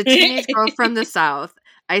 I was a teenage girl from the South.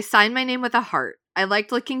 I signed my name with a heart. I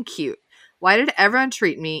liked looking cute. Why did everyone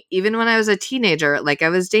treat me, even when I was a teenager, like I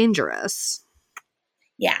was dangerous?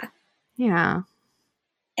 Yeah. Yeah.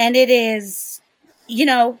 And it is, you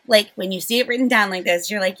know, like when you see it written down like this,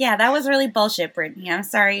 you're like, yeah, that was really bullshit, Brittany. I'm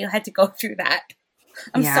sorry you had to go through that.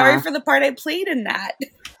 I'm sorry for the part I played in that.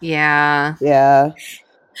 Yeah. Yeah.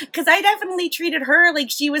 Because I definitely treated her like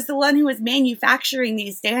she was the one who was manufacturing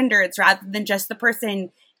these standards rather than just the person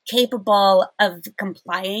capable of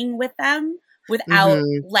complying with them without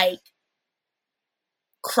like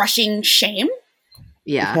crushing shame.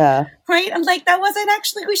 Yeah. Right? I'm like, that wasn't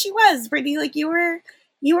actually who she was, Brittany. Like you were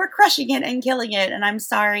crushing it and killing it. And I'm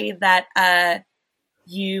sorry that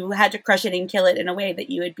you had to crush it and kill it in a way that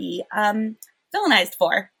you would be villainized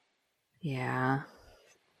for. Yeah.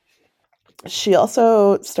 She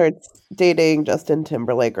also starts dating Justin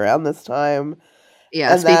Timberlake around this time.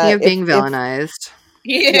 Yeah, speaking of being villainized.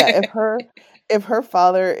 If her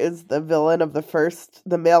father is the male villain of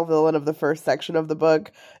the first section of the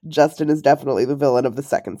book, Justin is definitely the villain of the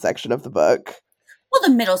second section of the book. Well,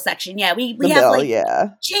 the middle section, yeah. We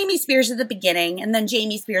have Jamie Spears at the beginning, and then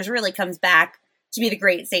Jamie Spears really comes back to be the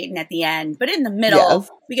great Satan at the end. But in the middle,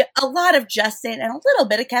 we get a lot of Justin and a little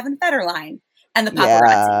bit of Kevin Federline and the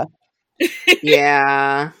paparazzi.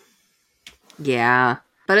 Yeah. Yeah.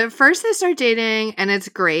 But at first they start dating and it's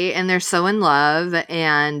great and they're so in love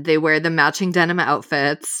and they wear the matching denim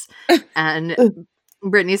outfits. And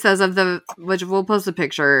Brittany says which we'll post a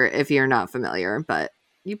picture if you're not familiar, but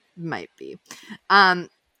you might be. I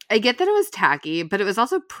get that it was tacky, but it was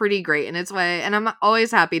also pretty great in its way. And I'm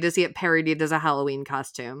always happy to see it parodied as a Halloween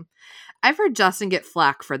costume. I've heard Justin get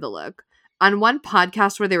flack for the look. On one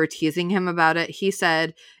podcast where they were teasing him about it, he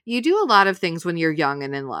said, "You do a lot of things when you're young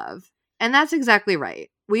and in love." And that's exactly right.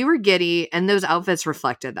 We were giddy, and those outfits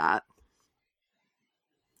reflected that.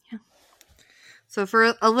 Yeah. So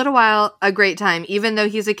for a little while, a great time, even though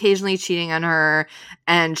he's occasionally cheating on her,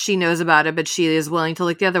 and she knows about it, but she is willing to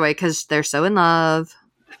look the other way because they're so in love.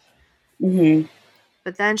 Mm-hmm.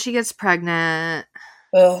 But then she gets pregnant.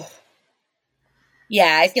 Ugh.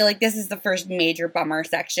 Yeah, I feel like this is the first major bummer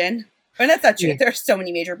section. And that's not true. Yeah. There's so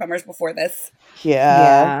many major bummers before this.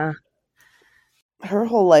 Yeah. Her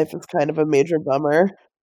whole life is kind of a major bummer.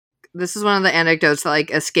 This is one of the anecdotes that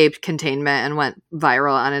like escaped containment and went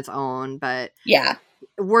viral on its own, but yeah,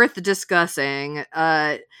 worth discussing.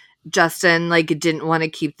 Justin like didn't want to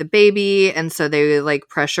keep the baby, and so they like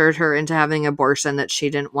pressured her into having an abortion that she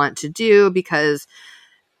didn't want to do because,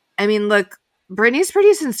 I mean, look, Brittany's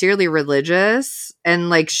pretty sincerely religious and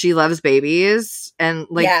like she loves babies and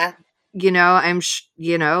like. Yeah. You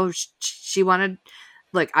know, she wanted,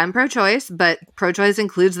 like, I'm pro-choice, but pro-choice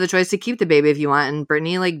includes the choice to keep the baby if you want. And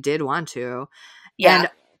Brittany, like, did want to. Yeah.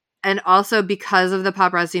 And also because of the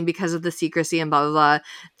paparazzi and because of the secrecy and blah, blah, blah,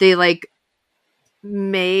 they, like,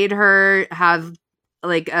 made her have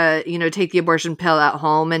take the abortion pill at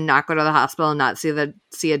home and not go to the hospital and not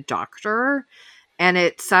see a doctor. And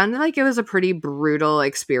it sounded like it was a pretty brutal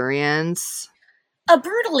experience. A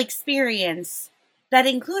brutal experience that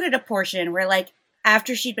included a portion where, like,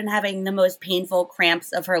 after she'd been having the most painful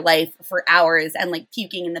cramps of her life for hours and, like,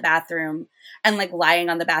 puking in the bathroom and, like, lying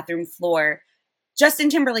on the bathroom floor, Justin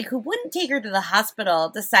Timberlake, who wouldn't take her to the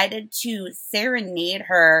hospital, decided to serenade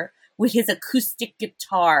her with his acoustic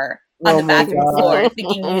guitar on the bathroom floor,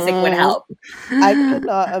 thinking music would help. I could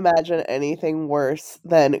not imagine anything worse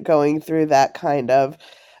than going through that kind of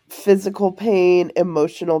physical pain,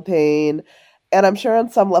 emotional pain, and I'm sure on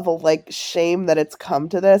some level, like, shame that it's come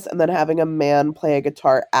to this, and then having a man play a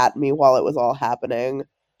guitar at me while it was all happening.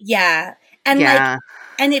 Yeah. And like,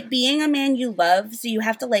 and it being a man you love, so you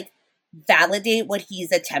have to, like, validate what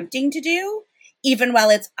he's attempting to do, even while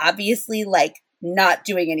it's obviously, like, not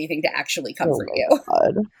doing anything to actually comfort you.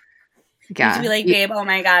 God. You have to be like, babe, oh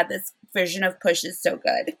my God, this version of Push is so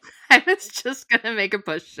good. I was just going to make a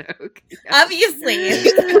Push joke. Obviously.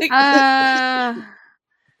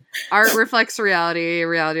 Art reflects reality.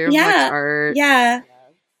 Reality reflects art. Yeah.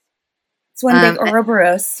 It's one big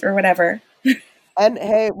Ouroboros or whatever. And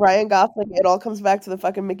hey, Ryan Gosling, it all comes back to the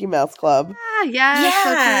fucking Mickey Mouse Club. Yeah.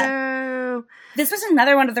 So true. This was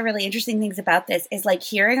another one of the really interesting things about this is, like,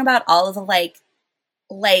 hearing about all of the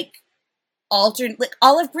like alternate, like,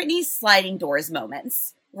 all of Britney's sliding doors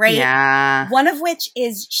moments, right? Yeah. One of which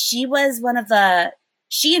is she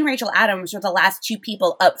and Rachel Adams were the last two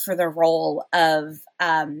people up for the role of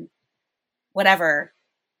whatever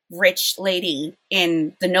rich lady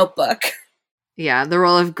in The Notebook. Yeah, the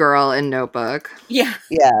role of girl in Notebook. Yeah.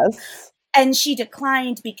 Yes. And she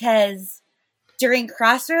declined because during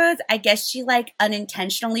Crossroads, I guess she, like,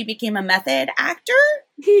 unintentionally became a method actor.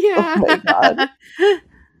 Yeah. Oh my God.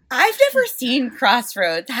 I've never seen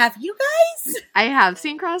Crossroads. Have you guys? I have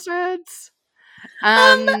seen Crossroads.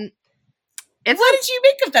 What did you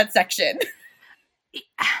make of that section?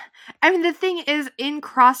 I mean, the thing is, in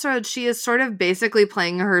Crossroads, she is sort of basically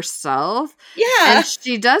playing herself. Yeah. And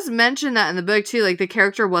she does mention that in the book, too. Like, the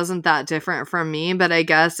character wasn't that different from me, but I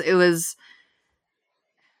guess it was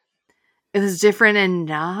different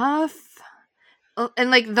enough. And,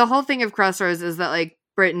 like, the whole thing of Crossroads is that, like,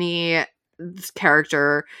 Brittany's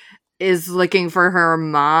character is looking for her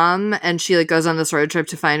mom, and she, like, goes on this road trip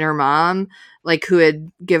to find her mom, like, who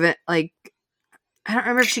had given, like, I don't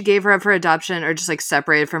remember if she gave her up for adoption or just, like,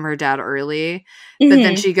 separated from her dad early. But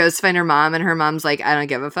then she goes to find her mom, and her mom's like, I don't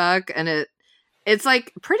give a fuck. And it's,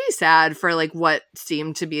 like, pretty sad for, like, what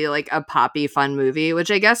seemed to be, like, a poppy fun movie,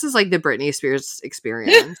 which I guess is, like, the Britney Spears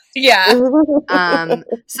experience. Yeah.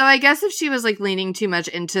 So I guess if she was, like, leaning too much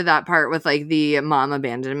into that part with, like, the mom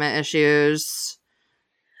abandonment issues.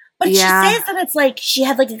 But she says that it's, like, she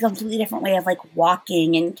had, like, a completely different way of, like,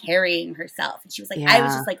 walking and carrying herself. And she was like, I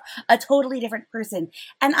was just, like, a totally different person.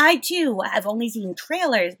 And I, too, have only seen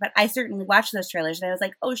trailers, but I certainly watched those trailers. And I was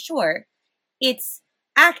like, oh, sure. It's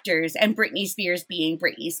actors and Britney Spears being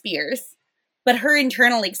Britney Spears. But her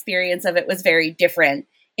internal experience of it was very different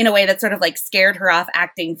in a way that sort of, like, scared her off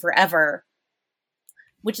acting forever.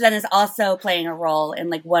 Which then is also playing a role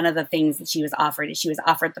in, like, one of the things that she was offered. Is she was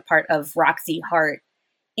offered the part of Roxy Hart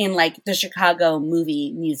in, like, the Chicago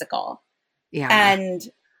movie musical. Yeah. And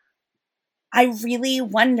I really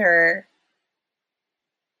wonder,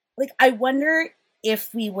 like,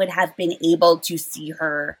 if we would have been able to see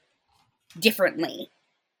her differently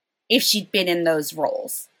if she'd been in those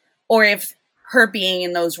roles. Or if her being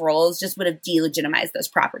in those roles just would have delegitimized those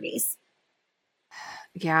properties.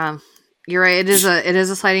 Yeah. You're right. It is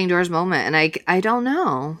a sliding doors moment. And I don't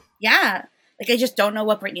know. Yeah. Like, I just don't know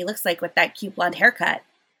what Britney looks like with that cute blonde haircut.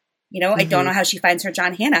 You know, I don't know how she finds her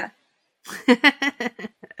John Hannah.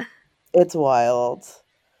 It's wild.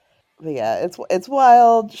 But yeah, it's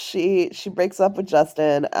wild. She breaks up with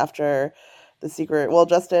Justin after the secret. Well,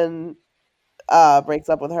 Justin breaks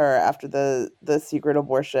up with her after the secret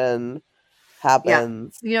abortion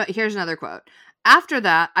happens. Yeah. You know, here's another quote. After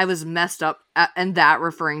that, I was messed up, and that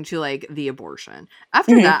referring to, like, the abortion.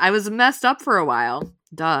 After that, I was messed up for a while.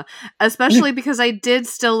 Duh. Especially because I did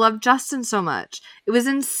still love Justin so much. It was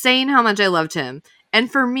insane how much I loved him.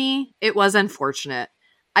 And for me, it was unfortunate.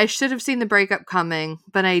 I should have seen the breakup coming,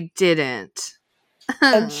 but I didn't.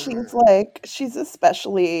 And she's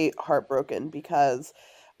especially heartbroken because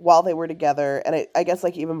while they were together, and I guess,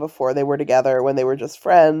 like, even before they were together, when they were just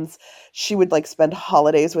friends, she would, like, spend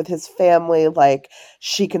holidays with his family. Like,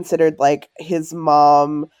 she considered, like, his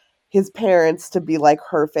mom, his parents to be, like,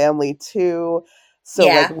 her family too. So,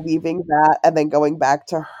 like, leaving that and then going back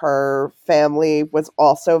to her family was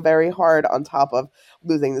also very hard, on top of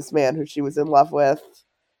losing this man who she was in love with.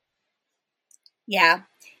 Yeah.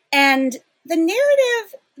 And the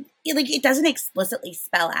narrative, like, it doesn't explicitly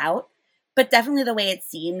spell out, but definitely the way it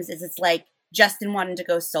seems is it's like Justin wanted to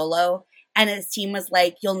go solo, and his team was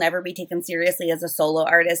like, you'll never be taken seriously as a solo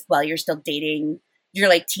artist while you're still dating your,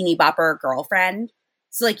 like, teeny bopper girlfriend.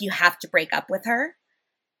 So, like, you have to break up with her.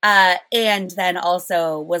 And then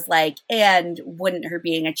also was like, and wouldn't her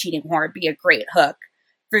being a cheating whore be a great hook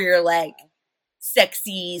for your, like,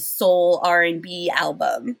 sexy soul R&B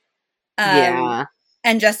album? Yeah.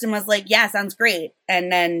 And Justin was like, yeah, sounds great.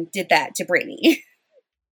 And then did that to Brittany.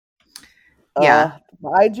 Yeah.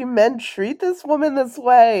 Why'd you men treat this woman this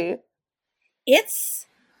way? It's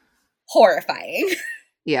horrifying.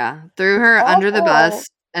 Yeah. Threw her under the bus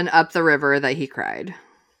and up the river that he cried.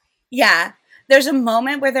 Yeah. There's a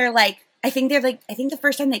moment where they're like, I think the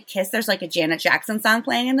first time they kiss, there's like a Janet Jackson song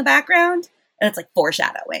playing in the background. And it's like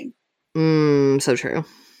foreshadowing. So true.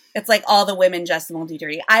 It's like all the women Justin will do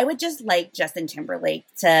dirty. I would just like Justin Timberlake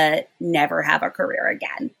to never have a career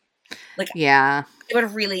again. Like, yeah,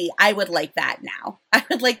 I would like that now. I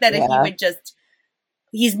would like that if he would just,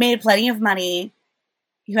 he's made plenty of money.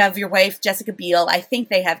 You have your wife, Jessica Biel. I think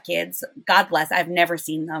they have kids. God bless. I've never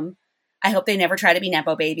seen them. I hope they never try to be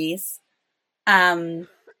Nepo babies. But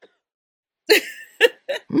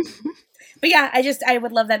yeah, I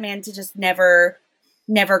would love that man to just never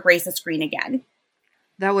grace a screen again.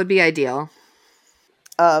 That would be ideal.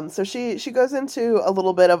 So she goes into a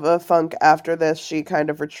little bit of a funk after this. She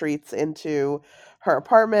kind of retreats into her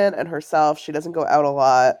apartment and herself. She doesn't go out a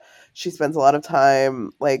lot. She spends a lot of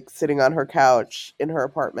time, like, sitting on her couch in her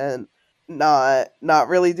apartment, not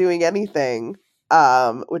really doing anything.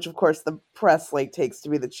 Which of course the press, like, takes to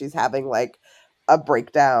be that she's having, like, a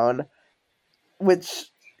breakdown, which,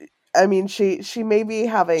 I mean, she may be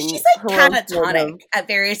having... She's, like, catatonic at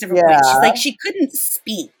various different points. She's like, she couldn't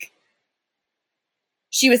speak.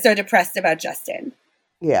 She was so depressed about Justin.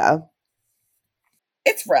 Yeah.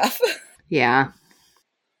 It's rough. Yeah.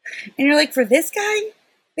 And you're like, for this guy,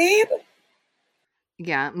 babe?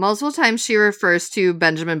 Yeah. Multiple times she refers to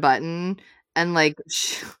Benjamin Button and, like,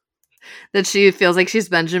 that she feels like she's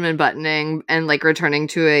Benjamin Buttoning and, like, returning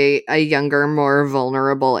to a younger, more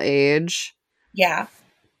vulnerable age. Yeah.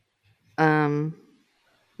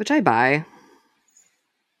 Which I buy.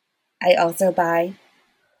 I also buy.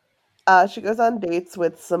 She goes on dates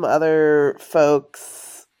with some other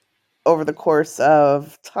folks over the course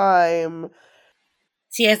of time.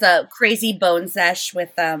 She has a crazy bone sesh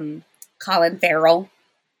with Colin Farrell.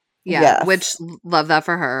 Yeah, yes. Which, love that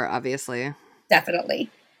for her, obviously. Definitely.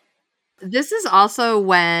 This is also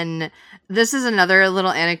when, this is another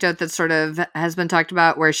little anecdote that sort of has been talked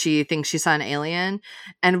about where she thinks she saw an alien,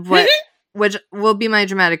 and which will be my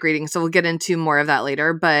dramatic reading, so we'll get into more of that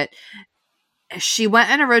later, but she went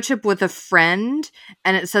on a road trip with a friend,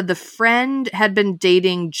 and it said the friend had been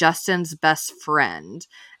dating Justin's best friend.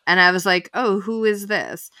 And I was like, oh, who is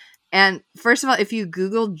this? And first of all, if you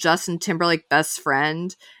Google Justin Timberlake best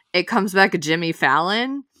friend, it comes back Jimmy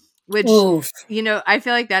Fallon, which, oof, you know, I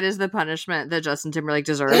feel like that is the punishment that Justin Timberlake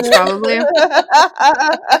deserves, probably.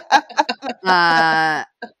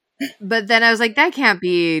 But then I was like, that can't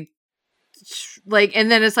be, like, and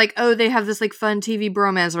then it's like, oh, they have this, like, fun TV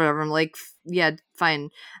bromance or whatever. I'm like, yeah, fine.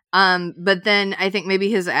 But then I think maybe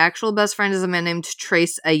his actual best friend is a man named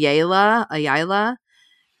Trace Ayala.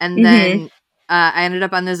 And then I ended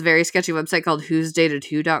up on this very sketchy website called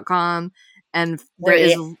whosdatedwho.com. And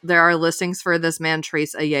there are listings for this man,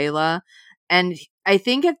 Trace Ayala. And I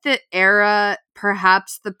think at the era,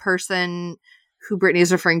 perhaps the person who Brittany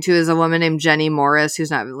is referring to is a woman named Jenny Morris, who's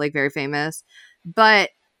not, like, very famous. But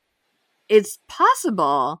it's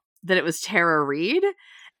possible that it was Tara Reid.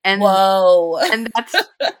 And, whoa. And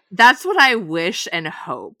that's what I wish and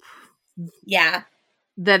hope. Yeah.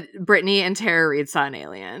 That Brittany and Tara Reid saw an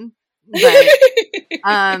alien. But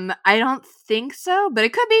I don't think so, but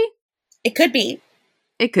it could be. It could be.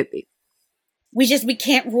 It could be. We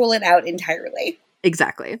can't rule it out entirely.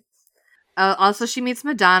 Exactly. Also, she meets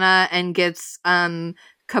Madonna and gets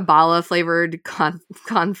Kabbalah flavored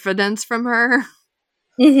confidence from her.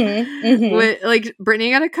 Like,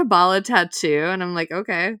 Brittany got a Kabbalah tattoo, and I'm like,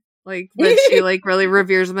 okay. Like, but she, like, really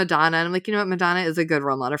reveres Madonna, and I'm like, you know what, Madonna is a good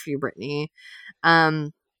role model for you, Brittany.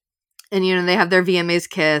 And, you know, they have their VMAs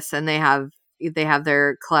kiss, and they have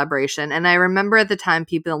their collaboration. And I remember at the time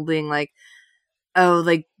people being like, oh,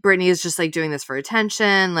 like, Brittany is just, like, doing this for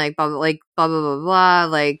attention, like, blah, blah, like, blah, blah, blah, blah.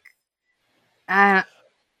 Like, I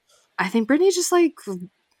think Brittany just, like,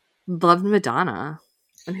 loved Madonna.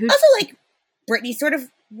 And also, like, Britney sort of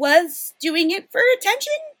was doing it for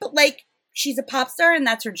attention, but like she's a pop star and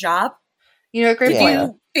that's her job. You know, great point.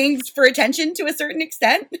 Do things for attention to a certain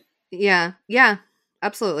extent. Yeah,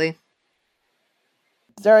 absolutely.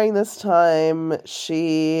 During this time,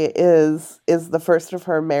 she is the first of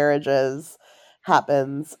her marriages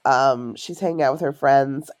happens. She's hanging out with her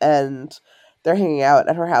friends, and they're hanging out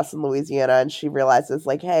at her house in Louisiana, and she realizes,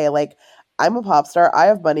 like, hey, like, I'm a pop star, I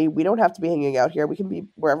have money, we don't have to be hanging out here, we can be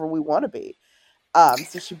wherever we want to be.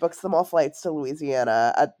 So she books them all flights to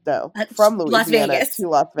Louisiana, from Louisiana to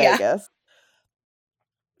Las Vegas.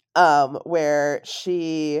 Where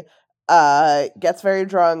she gets very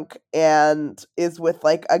drunk and is with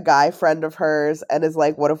like a guy friend of hers and is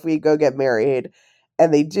like, what if we go get married?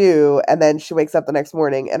 And they do, and then she wakes up the next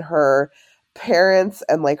morning and her parents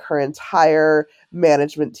and like her entire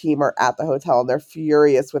management team are at the hotel and they're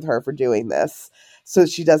furious with her for doing this. So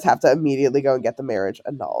she does have to immediately go and get the marriage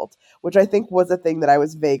annulled, which I think was a thing that I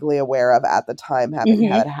was vaguely aware of at the time, having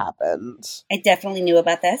had it happened. I definitely knew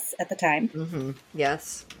about this at the time. Mm-hmm.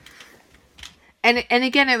 Yes. And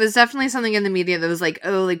again, it was definitely something in the media that was like,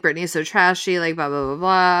 oh, like Britney's so trashy, like blah, blah, blah,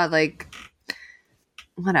 blah. Like,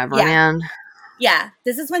 whatever, man. Yeah.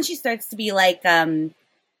 This is when she starts to be like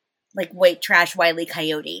white trash Wile E.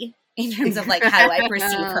 Coyote in terms of like how I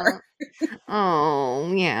perceive her.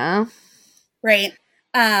 Oh, yeah. Right.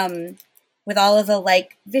 With all of the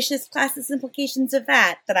like vicious classist implications of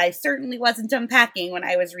that I certainly wasn't unpacking when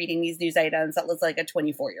I was reading these news items that was like a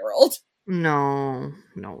 24-year-old. No.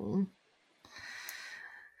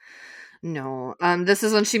 This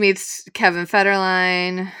is when she meets Kevin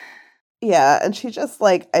Federline. Yeah, and she just,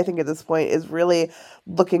 like, I think at this point is really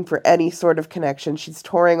looking for any sort of connection. She's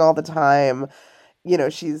touring all the time. You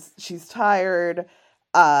know, she's tired.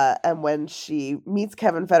 And when she meets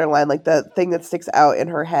Kevin Federline, like, the thing that sticks out in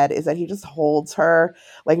her head is that he just holds her,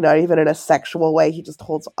 like, not even in a sexual way. He just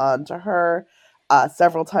holds on to her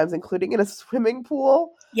several times, including in a swimming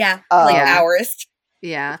pool. Yeah, like hours.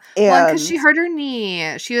 Yeah. Well, because she hurt her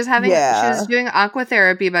knee. She was doing aqua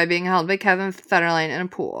therapy by being held by Kevin Federline in a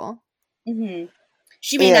pool. Mm-hmm.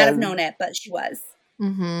 She may not have known it, but she was.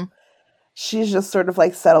 Mm-hmm. She's just sort of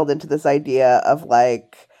like settled into this idea of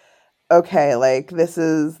like, okay, like this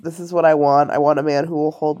is what I want. I want a man who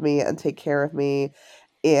will hold me and take care of me,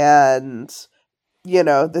 and you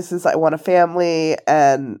know, I want a family,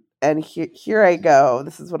 and here I go.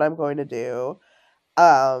 This is what I'm going to do.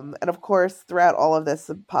 And of course, throughout all of this,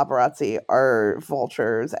 the paparazzi are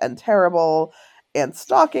vultures and terrible and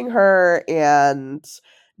stalking her and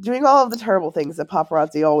doing all of the terrible things that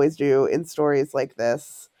paparazzi always do in stories like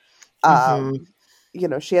this. You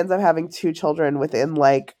know, she ends up having 2 children within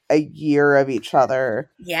like a year of each other.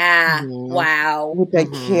 Yeah. Wow. Which I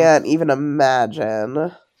can't even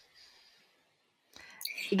imagine.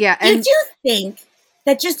 Yeah. And you do think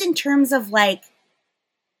that just in terms of like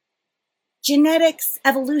genetics,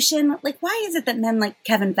 evolution, like why is it that men like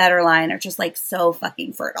Kevin Federline are just like so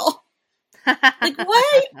fucking fertile? Like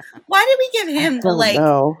why did we give him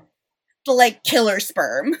the killer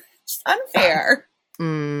sperm? It's unfair.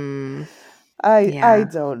 I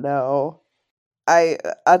don't know. A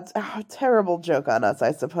terrible joke on us,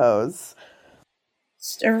 I suppose.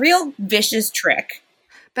 Just a real vicious trick.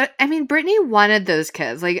 But I mean, Britney wanted those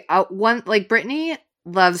kids. Like Britney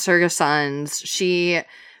loves her sons.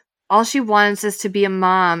 All she wants is to be a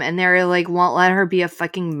mom, and they're like, won't let her be a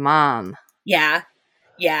fucking mom. Yeah.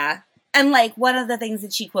 Yeah. And like one of the things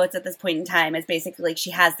that she quotes at this point in time is basically like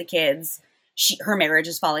she has the kids. Her marriage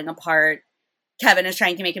is falling apart. Kevin is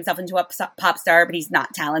trying to make himself into a pop star, but he's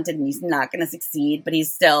not talented and he's not going to succeed, but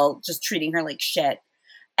he's still just treating her like shit.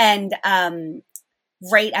 And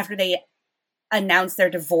right after they announce their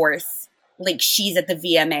divorce, like she's at the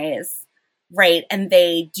VMAs, right? And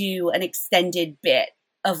they do an extended bit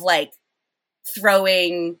of like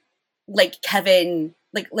throwing like Kevin,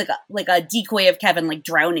 like a decoy of Kevin, like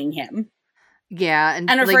drowning him. Yeah, and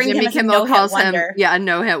referring like, to him as a no-hit wonder. A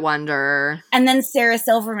no-hit wonder. And then Sarah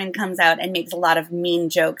Silverman comes out and makes a lot of mean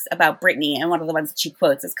jokes about Britney, and one of the ones that she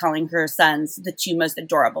quotes is calling her sons the 2 most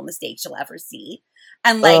adorable mistakes she'll ever see.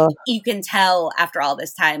 And like you can tell after all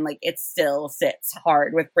this time, like it still sits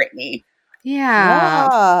hard with Britney.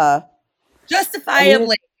 Yeah.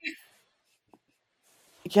 Justifiably.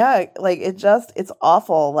 Yeah, like it's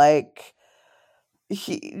awful. Like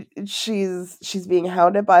she's being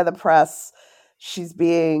hounded by the press. She's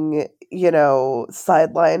being, you know,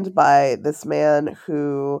 sidelined by this man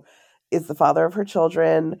who is the father of her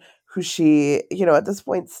children, who she, you know, at this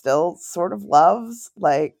point still sort of loves.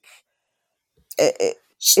 Like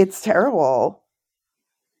it's terrible.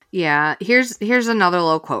 Yeah, here's another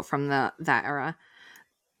little quote from that era.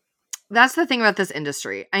 That's the thing about this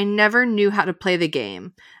industry. I never knew how to play the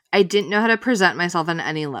game. I didn't know how to present myself on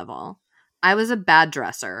any level. I was a bad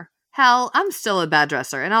dresser. Hell, I'm still a bad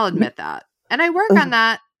dresser, and I'll admit that. And I work on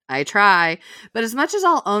that. I try. But as much as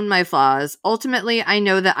I'll own my flaws, ultimately I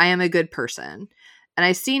know that I am a good person. And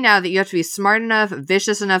I see now that you have to be smart enough,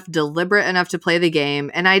 vicious enough, deliberate enough to play the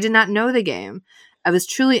game, and I did not know the game. I was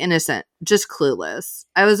truly innocent, just clueless.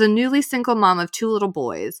 I was a newly single mom of 2 little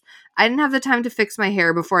boys. I didn't have the time to fix my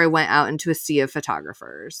hair before I went out into a sea of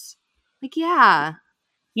photographers. Like, yeah.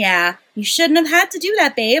 Yeah, you shouldn't have had to do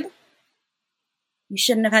that, babe. You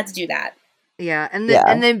shouldn't have had to do that. Yeah, and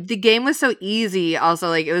the game was so easy. Also,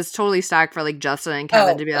 like, it was totally stacked for like Justin and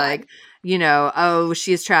Kevin to be like, you know, oh,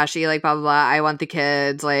 she's trashy, like blah blah blah. I want the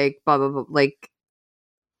kids, like blah blah blah, like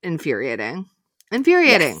infuriating.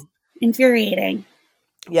 Yes. Infuriating.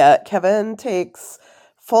 Yeah, Kevin takes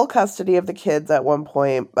full custody of the kids at one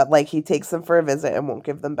point, but like he takes them for a visit and won't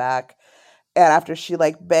give them back. And after she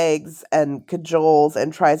like begs and cajoles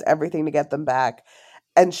and tries everything to get them back,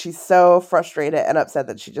 and she's so frustrated and upset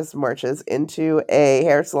that she just marches into a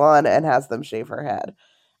hair salon and has them shave her head.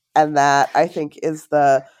 And that, I think, is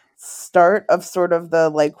the start of sort of the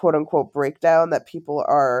like quote unquote breakdown that people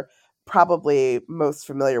are probably most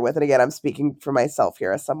familiar with. And again, I'm speaking for myself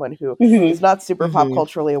here as someone who is not super pop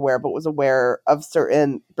culturally aware, but was aware of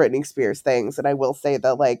certain Britney Spears things. And I will say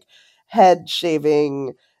that like head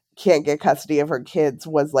shaving, can't get custody of her kids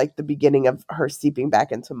was like the beginning of her seeping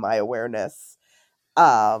back into my awareness,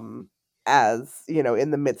 as you know,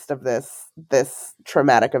 in the midst of this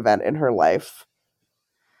traumatic event in her life.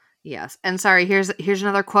 Yes. And sorry, here's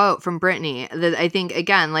another quote from Britney that I think,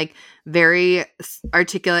 again, like very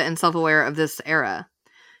articulate and self-aware of this era.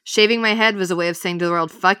 Shaving my head was a way of saying to the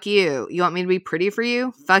world, fuck you. You want me to be pretty for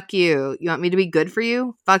you? Fuck you. You want me to be good for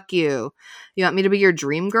you? Fuck you. You want me to be your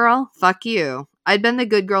dream girl? Fuck you. I'd been the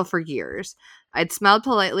good girl for years. I'd smiled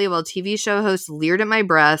politely while TV show hosts leered at my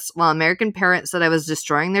breasts, while American parents said I was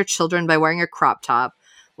destroying their children by wearing a crop top,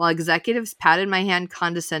 while executives patted my hand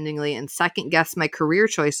condescendingly and second-guessed my career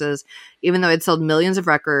choices, even though I'd sold millions of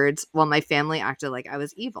records, while my family acted like I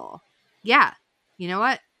was evil. Yeah. You know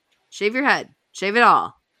what? Shave your head. Shave it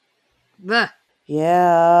all. Ugh.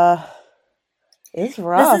 Yeah. It's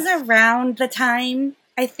rough. This is around the time,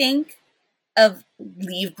 I think, of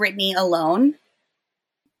Leave Britney Alone.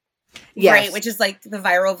 Yes. Right, which is like the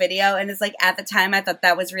viral video. And it's like, at the time, I thought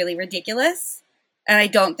that was really ridiculous. And I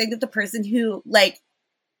don't think that the person who, like,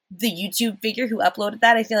 the YouTube figure who uploaded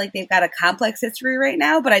that, I feel like they've got a complex history right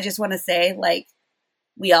now. But I just want to say, like,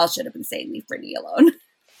 we all should have been saying Leave Britney Alone.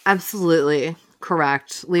 Absolutely.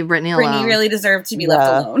 Correct. Leave Britney alone. Britney really deserved to be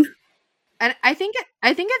left alone. And I think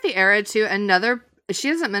at the era too, she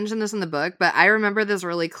doesn't mention this in the book, but I remember this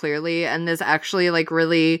really clearly, and this actually like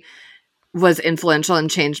really was influential and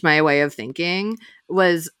changed my way of thinking,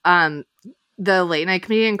 was the late night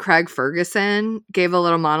comedian Craig Ferguson gave a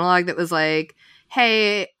little monologue that was like,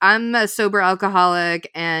 hey, I'm a sober alcoholic,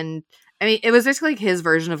 and I mean, it was basically like his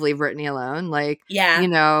version of Leave Britney Alone. Like, yeah, you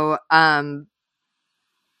know,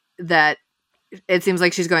 that it seems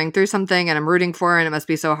like she's going through something and I'm rooting for her, and it must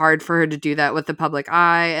be so hard for her to do that with the public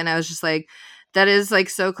eye. And I was just like, that is like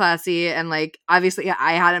so classy. And like, obviously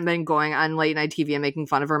I hadn't been going on late night TV and making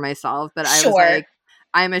fun of her myself, but I was like,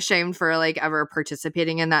 I'm ashamed for like ever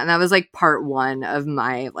participating in that. And that was like part one of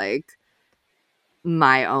my like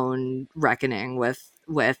my own reckoning with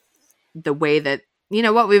the way that, you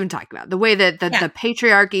know, what we've been talking about, the way that the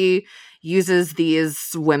patriarchy uses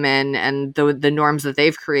these women and the norms that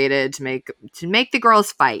they've created to make the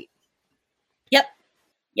girls fight. Yep.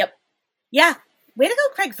 Yeah. Way to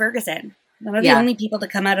go, Craig Ferguson. One of the only people to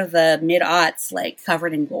come out of the mid-aughts like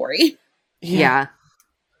covered in glory. Yeah.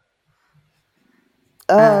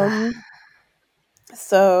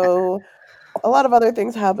 So a lot of other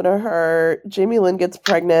things happen to her. Jamie Lynn gets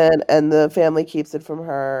pregnant and the family keeps it from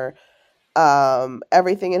her.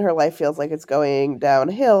 Everything in her life feels like it's going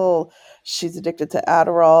downhill. She's addicted to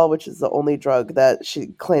Adderall, which is the only drug that she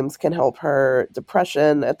claims can help her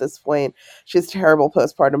depression at this point. She has terrible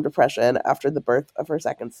postpartum depression after the birth of her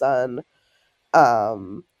second son.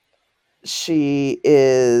 She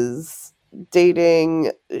starts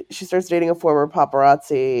dating a former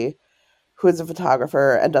paparazzi who is a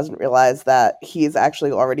photographer and doesn't realize that he's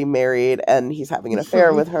actually already married and he's having an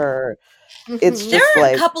affair with her. It's just there are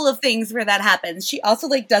like a couple of things where that happens. She also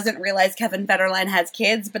like doesn't realize Kevin Federline has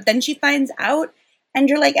kids, but then she finds out, and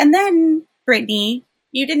you're like, and then Britney,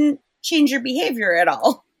 you didn't change your behavior at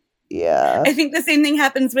all. Yeah, I think the same thing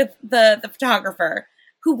happens with the photographer,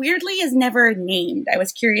 who weirdly is never named. I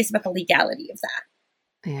was curious about the legality of that.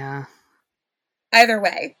 Yeah. Either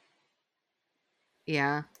way.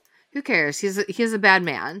 Yeah. Who cares? He's a bad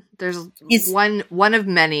man. He's one of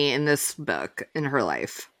many in this book in her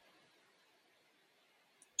life.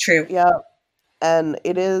 True. Yeah. And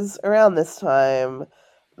it is around this time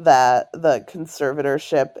that the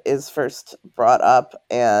conservatorship is first brought up,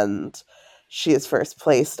 and she is first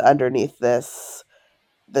placed underneath this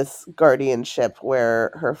guardianship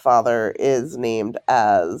where her father is named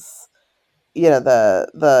as, you know,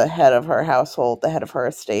 the head of her household, the head of her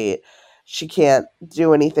estate. She can't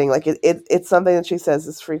do anything. Like it's something that she says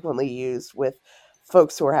is frequently used with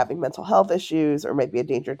folks who are having mental health issues or might be a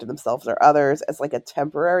danger to themselves or others as like a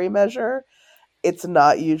temporary measure. It's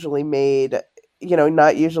not usually made,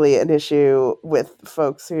 not usually an issue with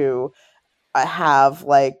folks who have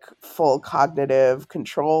like full cognitive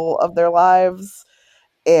control of their lives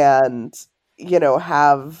and,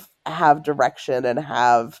 have direction and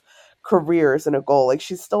have careers and a goal. Like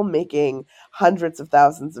she's still making hundreds of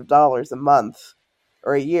thousands of dollars a month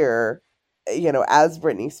or a year, as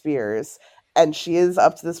Britney Spears. And she is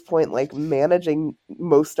up to this point like managing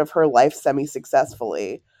most of her life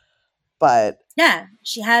semi-successfully. But yeah,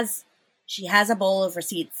 she has a bowl of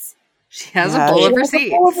receipts. She has a bowl of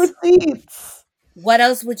receipts. What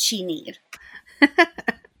else would she need?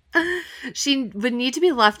 She would need to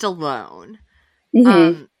be left alone.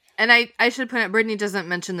 Mm-hmm. And I should point out, Britney doesn't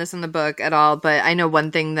mention this in the book at all, but I know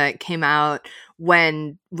one thing that came out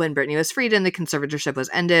when Britney was freed and the conservatorship was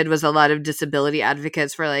ended was a lot of disability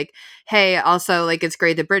advocates for like, hey, also like it's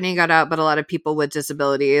great that Britney got out, but a lot of people with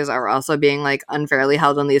disabilities are also being like unfairly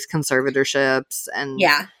held on these conservatorships. And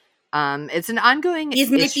yeah, it's an ongoing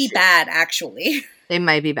These might be bad, actually. They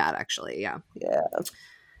might be bad, actually, yeah. Yeah.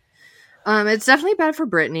 It's definitely bad for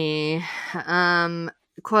Britney.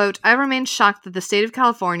 Quote, I remain shocked that the state of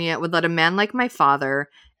California would let a man like my father,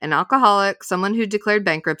 an alcoholic, someone who declared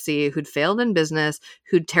bankruptcy, who'd failed in business,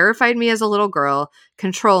 who'd terrified me as a little girl,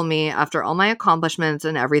 control me after all my accomplishments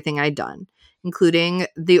and everything I'd done, including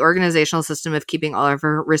the organizational system of keeping all of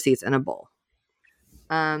her receipts in a bowl.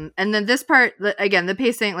 And then this part, again, the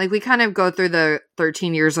pacing, like we kind of go through the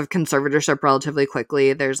 13 years of conservatorship relatively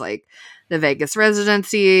quickly. There's like the Vegas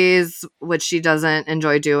residencies, which she doesn't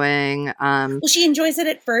enjoy doing. Well, she enjoys it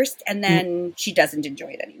at first, and then she doesn't enjoy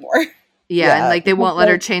it anymore. Yeah, and like they won't let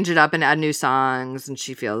her change it up and add new songs, and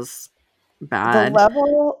she feels bad.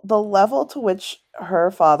 The level to which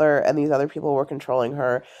her father and these other people were controlling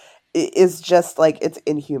her is just like, it's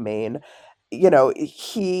inhumane.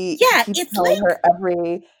 He keeps telling her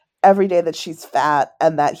every day that she's fat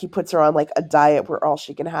and that he puts her on like a diet where all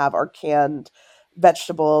she can have are canned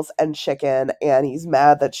vegetables and chicken, and he's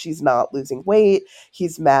mad that she's not losing weight.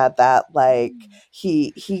 He's mad that like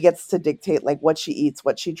he gets to dictate like what she eats,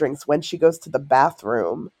 what she drinks, when she goes to the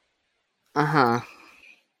bathroom.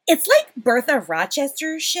 It's like Bertha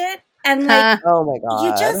Rochester shit, and like oh my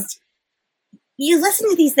god, you listen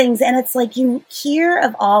to these things and it's like you hear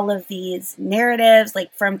of all of these narratives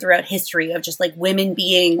like from throughout history of just like women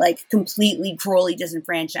being like completely cruelly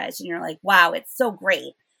disenfranchised, and you're like, wow, it's so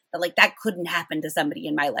great that like that couldn't happen to somebody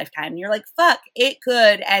in my lifetime. And you're like, fuck, it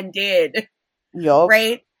could and did. Yup.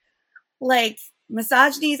 Right? Like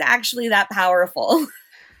misogyny is actually that powerful.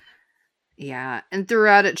 Yeah, and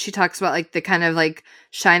throughout it she talks about like the kind of like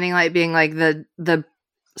shining light being like the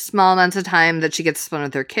small amounts of time that she gets to spend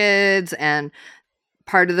with her kids, and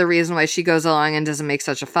part of the reason why she goes along and doesn't make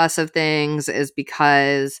such a fuss of things is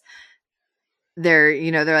because they're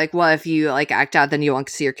like, well, if you like act out, then you won't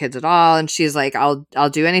see your kids at all. And she's like, I'll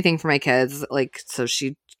do anything for my kids. Like, so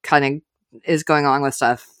she kind of is going along with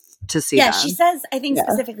stuff to see them. She says, I think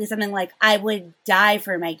specifically something like, I would die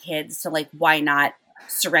for my kids, so like, why not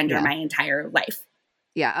surrender my entire life?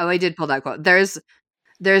 Yeah. Oh, I did pull that quote.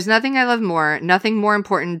 There's nothing I love more, nothing more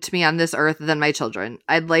important to me on this earth than my children.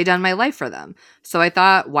 I'd lay down my life for them. So I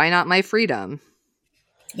thought, why not my freedom?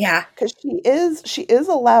 Yeah. Because she is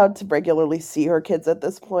allowed to regularly see her kids at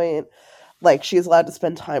this point. Like, she's allowed to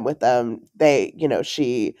spend time with them.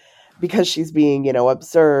 Because she's being,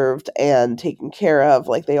 observed and taken care of,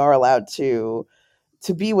 like, they are allowed to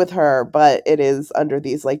be with her, but it is under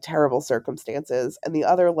these like terrible circumstances. And the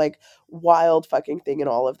other like wild fucking thing in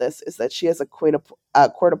all of this is that she has a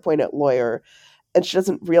court-appointed lawyer, and she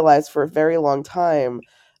doesn't realize for a very long time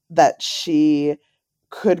that she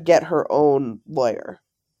could get her own lawyer.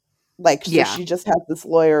 Like, so she just has this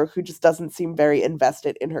lawyer who just doesn't seem very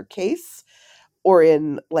invested in her case or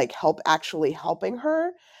in like actually helping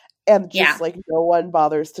her. And just like no one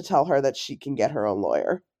bothers to tell her that she can get her own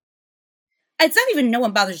lawyer. It's not even no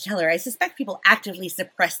one bothers to tell her. I suspect people actively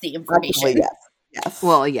suppress the information. Actively, yes.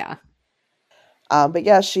 Well, yeah. But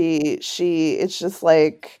yeah, she it's just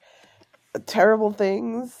like terrible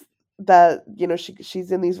things that, you know,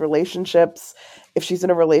 she's in these relationships. If she's in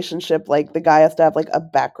a relationship, like, the guy has to have like a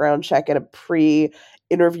background check and a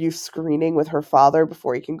pre-interview screening with her father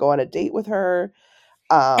before he can go on a date with her.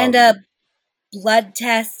 And a blood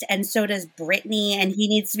test, and so does Brittany, and he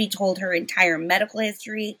needs to be told her entire medical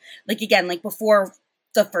history, like, again, like before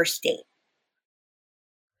the first date.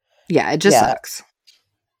 Yeah, it just sucks.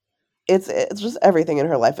 It's just everything in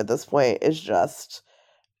her life at this point is just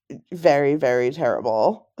very, very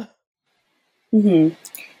terrible. Mm-hmm.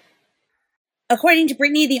 According to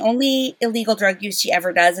Brittany, the only illegal drug use she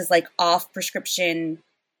ever does is like off prescription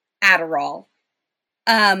Adderall.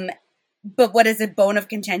 But what is a bone of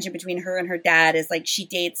contention between her and her dad is like she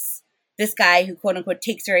dates this guy who quote unquote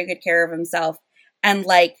takes very good care of himself and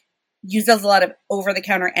like uses a lot of over the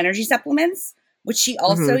counter energy supplements, which she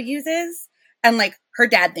also uses. And like her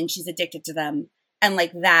dad thinks she's addicted to them. And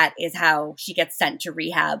like that is how she gets sent to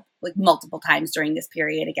rehab like multiple times during this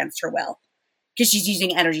period against her will. Because she's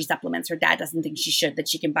using energy supplements her dad doesn't think she should, that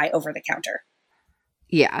she can buy over the counter.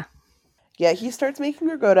 Yeah. Yeah, he starts making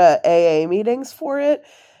her go to AA meetings for it,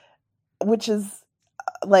 which is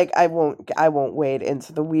like, I won't wade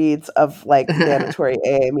into the weeds of like mandatory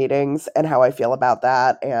AA meetings and how I feel about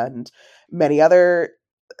that and many other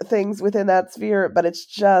things within that sphere, but it's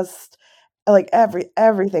just like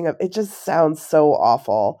everything of it just sounds so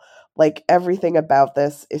awful. Like everything about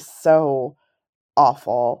this is so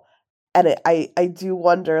awful. And I do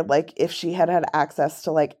wonder, like, if she had access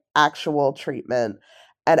to like actual treatment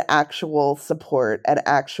and actual support and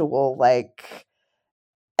actual like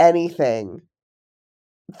anything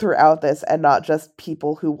throughout this, and not just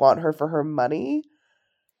people who want her for her money.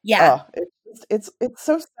 Yeah. It's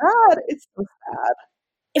so sad. It's so sad.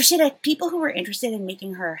 If she had people who were interested in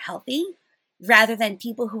making her healthy rather than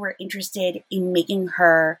people who were interested in making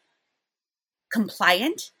her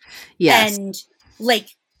compliant and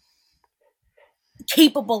like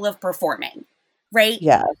capable of performing, right?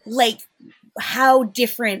 Yeah. Like, how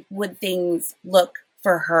different would things look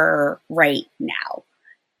for her right now?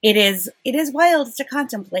 It is wild to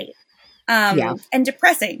contemplate. And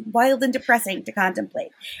depressing, wild and depressing to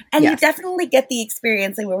contemplate. And you definitely get the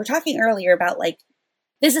experience, like we were talking earlier about, like,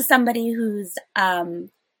 this is somebody whose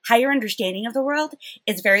higher understanding of the world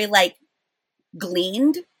is very, like,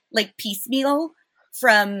 gleaned, like, piecemeal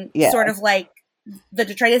from sort of, like, the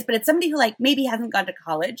detritus, but it's somebody who, like, maybe hasn't gone to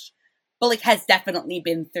college, but, like, has definitely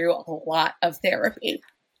been through a lot of therapy.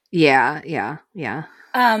 Yeah.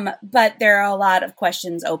 But there are a lot of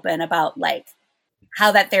questions open about, like,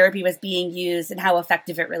 how that therapy was being used and how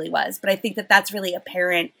effective it really was. But I think that that's really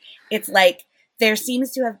apparent. It's like there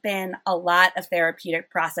seems to have been a lot of therapeutic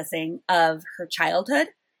processing of her childhood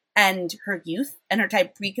and her youth and her time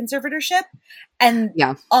pre-conservatorship, and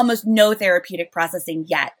almost no therapeutic processing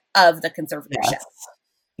yet of the conservatorship,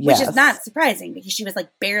 which is not surprising because she was like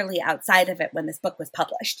barely outside of it when this book was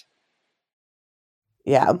published.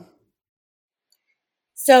 Yeah.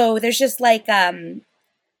 So there's just like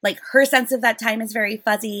her sense of that time is very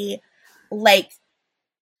fuzzy. Like,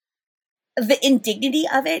 the indignity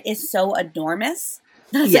of it is so enormous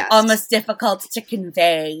that it's almost difficult to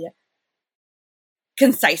convey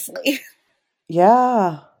concisely.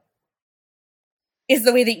 Yeah. Is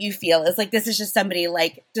the way that you feel. It's like, this is just somebody,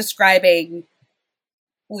 like, describing,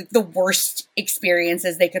 like, the worst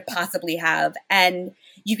experiences they could possibly have. And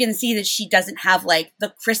you can see that she doesn't have, like,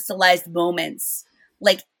 the crystallized moments,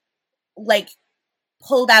 like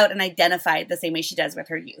pulled out and identified the same way she does with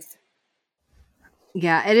her youth.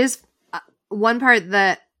 Yeah, it is one part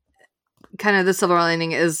that kind of the silver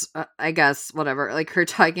lining is, I guess, whatever, like her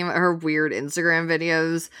talking about her weird Instagram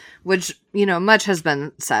videos, which, you know, much has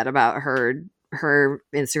been said about her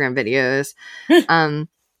Instagram videos.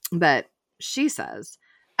 But she says,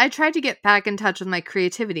 I tried to get back in touch with my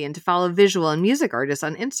creativity and to follow visual and music artists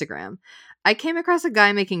on Instagram. I came across a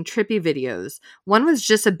guy making trippy videos. One was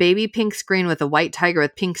just a baby pink screen with a white tiger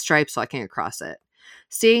with pink stripes walking across it.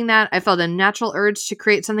 Seeing that, I felt a natural urge to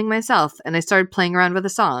create something myself, and I started playing around with a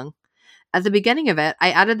song. At the beginning of it, I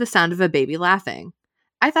added the sound of a baby laughing.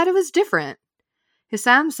 I thought it was different.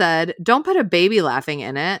 Hissam said, don't put a baby laughing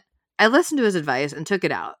in it. I listened to his advice and took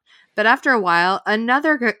it out. But after a while,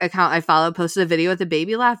 another account I followed posted a video with a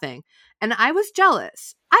baby laughing, and I was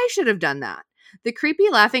jealous. I should have done that. The creepy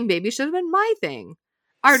laughing baby should have been my thing.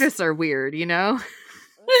 Artists are weird, you know?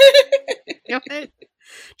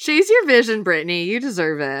 Chase your vision, Brittany. You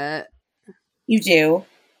deserve it. You do.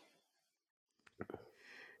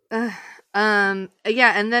 Yeah, and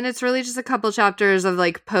then it's really just a couple chapters of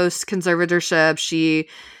like post-conservatorship. She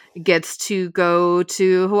gets to go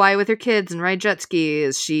to Hawaii with her kids and ride jet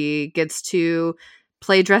skis. She gets to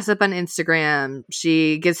play dress up on Instagram.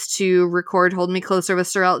 She gets to record Hold Me Closer with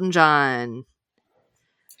Sir Elton John.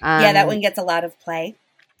 Yeah, that one gets a lot of play.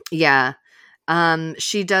 Yeah.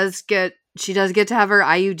 She does get to have her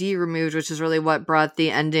IUD removed, which is really what brought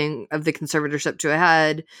the ending of the conservatorship to a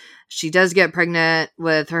head. She does get pregnant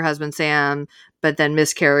with her husband Sam, but then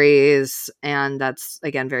miscarries, and that's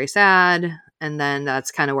again very sad. And then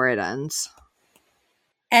that's kind of where it ends.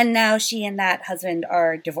 And now she and that husband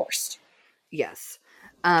are divorced. Yes.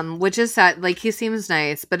 Which is sad. Like, he seems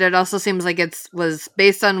nice, but it also seems like was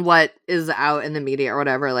based on what is out in the media or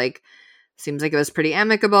whatever. Like, seems like it was pretty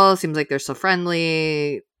amicable. Seems like they're so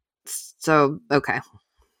friendly. So, okay.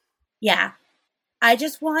 Yeah. I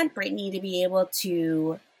just want Britney to be able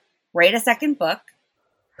to write a second book,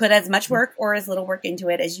 put as much work or as little work into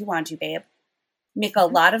it as you want to, babe. Make a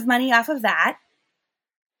lot of money off of that.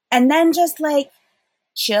 And then just, like,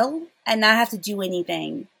 chill and not have to do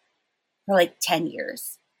anything for, like, 10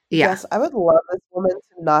 years. Yeah. Yes, I would love this woman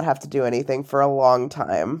to not have to do anything for a long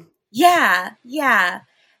time. Yeah, yeah.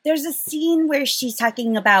 There's a scene where she's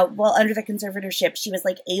talking about, well, under the conservatorship, she was,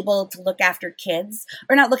 like, able to look after kids.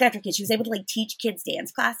 Or not look after kids. She was able to, like, teach kids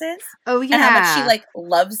dance classes. Oh, yeah. And how much she, like,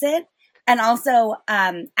 loves it. And also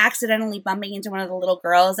accidentally bumping into one of the little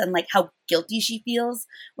girls and, like, how guilty she feels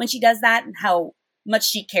when she does that and how much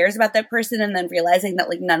she cares about that person, and then realizing that,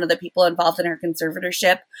 like, none of the people involved in her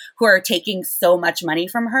conservatorship who are taking so much money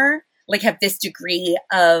from her, like, have this degree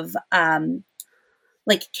of,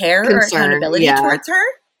 like, care or accountability towards her.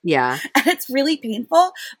 Yeah. And it's really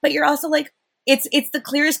painful, but you're also, like, it's the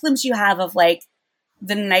clearest glimpse you have of, like,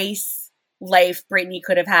 the nice life Britney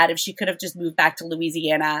could have had if she could have just moved back to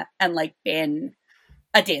Louisiana and, like, been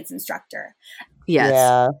a dance instructor. Yes.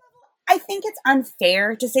 Yeah. I think it's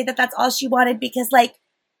unfair to say that that's all she wanted, because, like,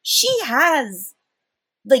 she has,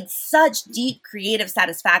 like, such deep creative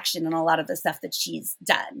satisfaction in a lot of the stuff that she's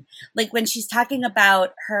done. Like, when she's talking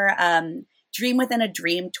about her Dream Within a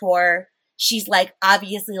Dream tour, she's, like,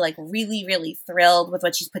 obviously, like, really, really thrilled with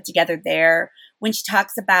what she's put together there. When she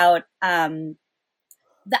talks about the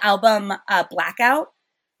album Blackout,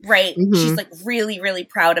 right? Mhm. She's, like, really, really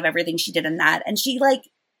proud of everything she did in that. And she, like,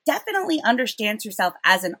 definitely understands herself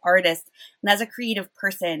as an artist and as a creative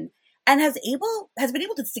person, and has been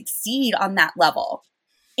able to succeed on that level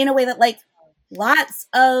in a way that, like, lots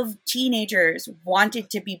of teenagers wanted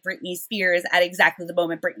to be Britney Spears at exactly the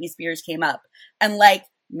moment Britney Spears came up. And, like,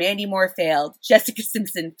 Mandy Moore failed, Jessica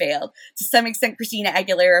Simpson failed, to some extent Christina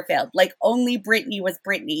Aguilera failed. Like, only Britney was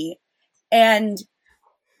Britney. And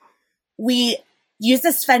we use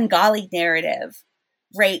the Svengali narrative,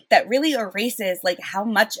 right, that really erases, like, how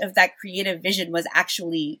much of that creative vision was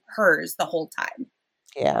actually hers the whole time.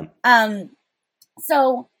 Yeah.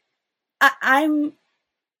 So I'm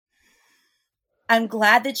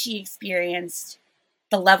glad that she experienced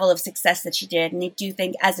the level of success that she did, and I do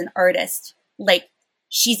think as an artist, like,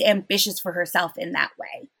 she's ambitious for herself in that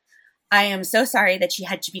way. I am so sorry that she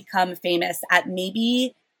had to become famous at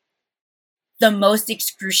maybe the most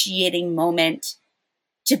excruciating moment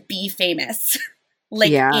to be famous.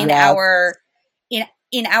 Like, in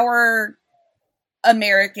our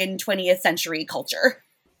American 20th century culture.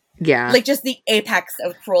 Yeah. Like, just the apex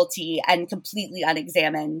of cruelty and completely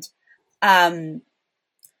unexamined. And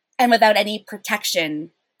without any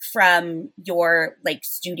protection from your, like,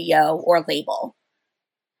 studio or label.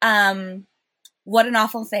 What an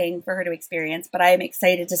awful thing for her to experience, but I am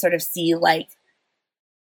excited to sort of see, like,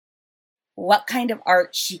 what kind of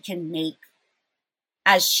art she can make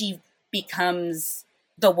as she becomes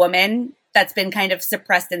the woman that's been kind of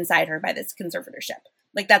suppressed inside her by this conservatorship.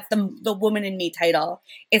 Like, that's the Woman in Me title.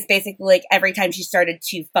 It's basically, like, every time she started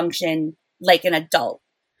to function like an adult,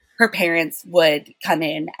 her parents would come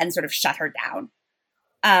in and sort of shut her down.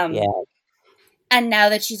 And now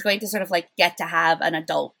that she's going to sort of, like, get to have an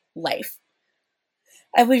adult life,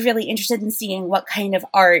 I would be really interested in seeing what kind of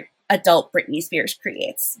art adult Britney Spears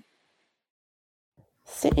creates.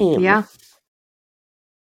 Same. Yeah.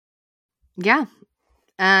 Yeah.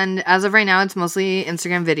 And as of right now, it's mostly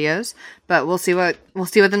Instagram videos, but we'll see what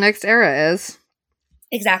the next era is.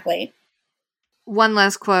 Exactly. One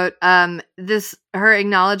last quote. Her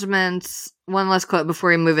acknowledgements. One last quote before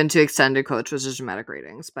we move into extended quotes, which is dramatic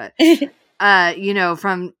ratings. But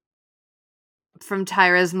from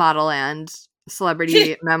Tyra's Model and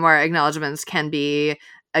celebrity memoir acknowledgements can be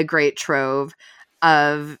a great trove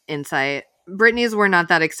of insight. Britney's were not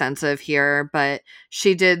that extensive here, but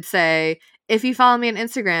she did say, if you follow me on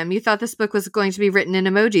Instagram, you thought this book was going to be written in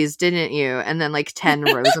emojis, didn't you? And then, like, 10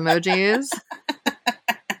 rose emojis.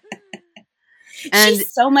 And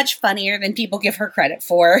she's so much funnier than people give her credit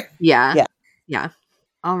for. Yeah.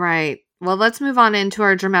 All right. Well, let's move on into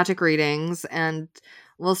our dramatic readings, and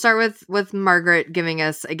we'll start with Margaret giving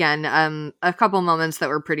us, again, a couple moments that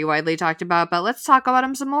were pretty widely talked about, but let's talk about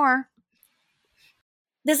them some more.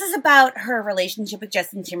 This is about her relationship with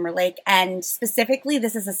Justin Timberlake, and specifically,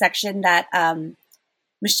 this is a section that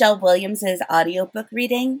Michelle Williams' audiobook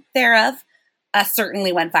reading thereof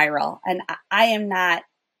certainly went viral. And I am not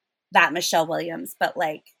that Michelle Williams, but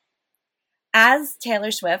like, as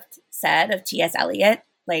Taylor Swift said of T.S. Eliot,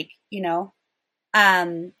 like, you know,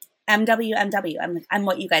 MW, I'm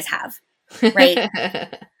what you guys have, right?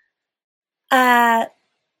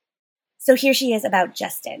 So here she is about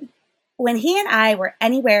Justin. When he and I were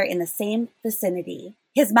anywhere in the same vicinity,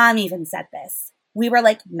 his mom even said this, we were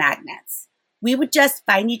like magnets. We would just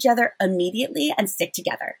find each other immediately and stick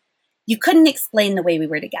together. You couldn't explain the way we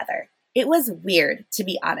were together. It was weird, to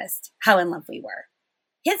be honest, how in love we were.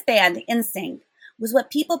 His band, NSYNC, was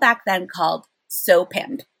what people back then called so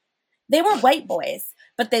pimp. They were white boys,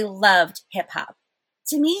 but they loved hip-hop.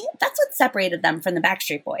 To me, that's what separated them from the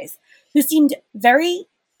Backstreet Boys, who seemed very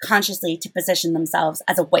consciously to position themselves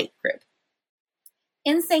as a white group.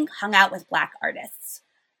 NSYNC hung out with black artists.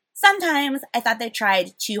 Sometimes I thought they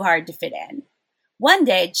tried too hard to fit in. One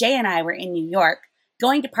day, Jay and I were in New York,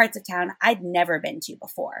 going to parts of town I'd never been to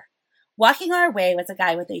before. Walking our way was a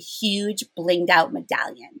guy with a huge, blinged-out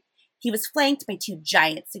medallion. He was flanked by two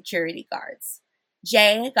giant security guards.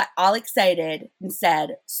 Jay got all excited and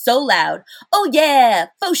said, so loud, oh yeah,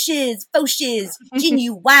 faux shiz,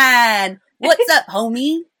 genuine, what's up,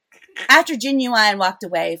 homie? After Genuine walked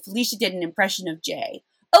away, Felicia did an impression of Jay.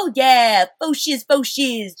 Oh yeah, faux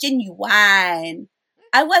shiz, genuine.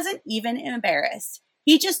 I wasn't even embarrassed.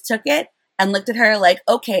 He just took it and looked at her like,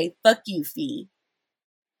 okay, fuck you, Fee.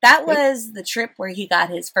 That was the trip where he got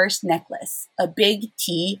his first necklace, a big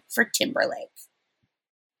T for Timberlake.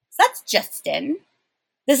 So that's Justin.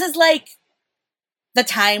 This is like the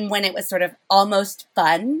time when it was sort of almost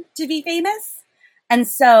fun to be famous. And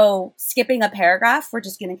so, skipping a paragraph, we're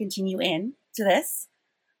just going to continue in to this.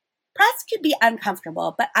 Press could be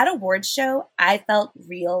uncomfortable, but at awards show, I felt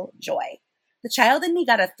real joy. The child in me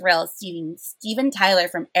got a thrill seeing Steven Tyler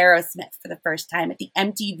from Aerosmith for the first time at the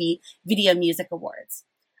MTV Video Music Awards.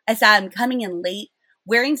 I saw him coming in late,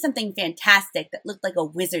 wearing something fantastic that looked like a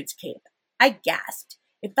wizard's cape. I gasped.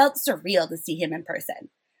 It felt surreal to see him in person.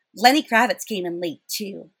 Lenny Kravitz came in late,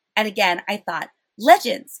 too. And again, I thought,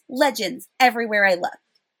 legends everywhere I looked.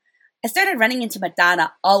 I started running into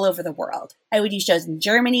Madonna all over the world. I would do shows in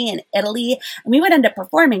Germany and Italy, and we would end up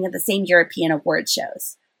performing at the same European award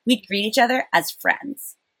shows. We'd greet each other as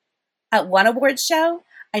friends. At one awards show,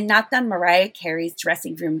 I knocked on Mariah Carey's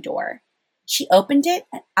dressing room door. She opened it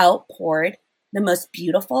and outpoured the most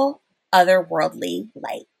beautiful, otherworldly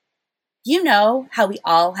light. You know how we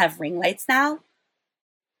all have ring lights now?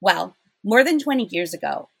 Well, more than 20 years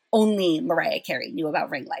ago, only Mariah Carey knew about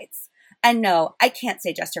ring lights. And no, I can't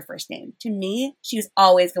say just her first name. To me, she was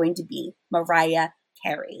always going to be Mariah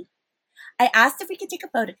Carey. I asked if we could take a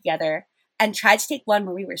photo together and tried to take one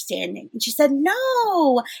where we were standing. And she said,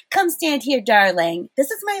 no, come stand here, darling.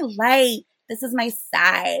 This is my light. This is my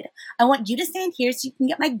side. I want you to stand here so you can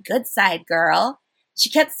get my good side, girl. She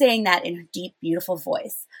kept saying that in her deep, beautiful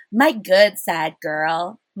voice. My good side,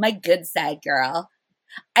 girl. My good side, girl.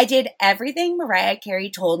 I did everything Mariah Carey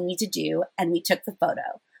told me to do, and we took the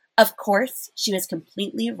photo. Of course, she was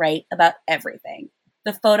completely right about everything.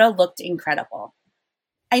 The photo looked incredible.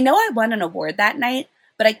 I know I won an award that night,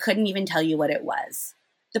 but I couldn't even tell you what it was.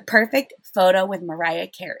 The perfect photo with Mariah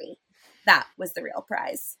Carey. That was the real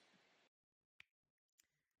prize.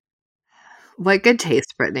 What good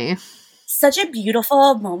taste, Brittany. Such a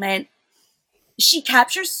beautiful moment. She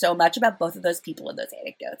captures so much about both of those people in those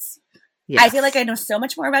anecdotes. Yes. I feel like I know so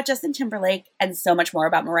much more about Justin Timberlake and so much more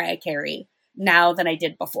about Mariah Carey now than I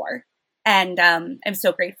did before. And I'm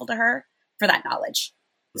so grateful to her for that knowledge.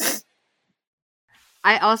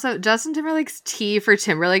 I also, Justin Timberlake's T for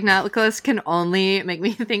Timberlake necklace can only make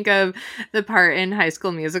me think of the part in High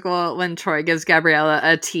School Musical when Troy gives Gabriella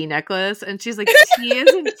a T necklace and she's like, T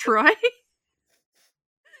is in Troy?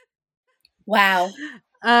 Wow.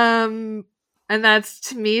 And that's,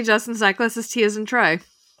 to me, Justin's necklace is T as in Troy.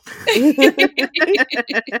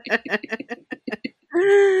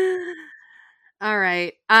 All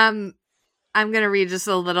right. I'm gonna read just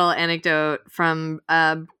a little anecdote from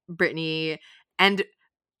Brittany, and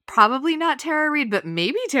probably not Tara Reid, but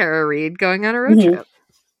maybe Tara Reid going on a road trip.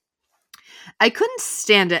 I couldn't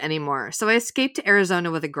stand it anymore, so I escaped to Arizona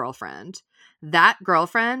with a girlfriend. That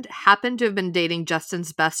girlfriend happened to have been dating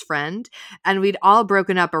Justin's best friend, and we'd all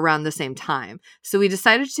broken up around the same time, so we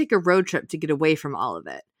decided to take a road trip to get away from all of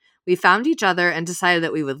it. We found each other and decided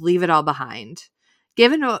that we would leave it all behind.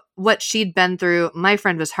 Given what she'd been through, my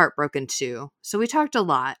friend was heartbroken too, so we talked a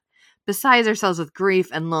lot, besides ourselves with grief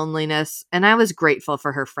and loneliness, and I was grateful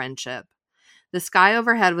for her friendship. The sky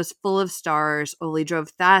overhead was full of stars while we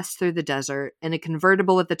drove fast through the desert in a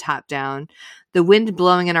convertible with the top down, the wind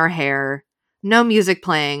blowing in our hair, no music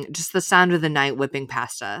playing, just the sound of the night whipping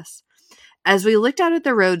past us. As we looked out at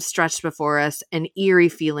the road stretched before us, an eerie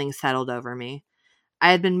feeling settled over me.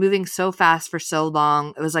 I had been moving so fast for so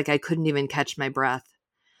long, it was like I couldn't even catch my breath.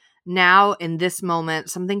 Now, in this moment,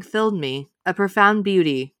 something filled me, a profound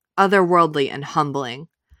beauty, otherworldly and humbling.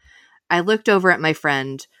 I looked over at my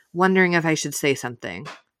friend, wondering if I should say something.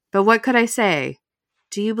 But what could I say?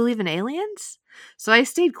 Do you believe in aliens? So I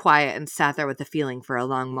stayed quiet and sat there with the feeling for a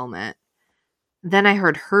long moment. Then I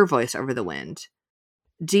heard her voice over the wind.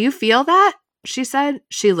 Do you feel that? She said.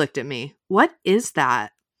 She looked at me. What is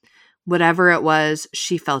that? Whatever it was,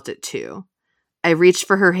 she felt it too. I reached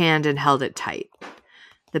for her hand and held it tight.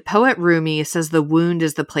 The poet Rumi says the wound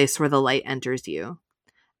is the place where the light enters you.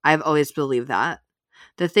 I've always believed that.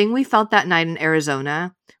 The thing we felt that night in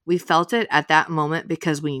Arizona, we felt it at that moment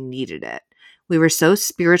because we needed it. We were so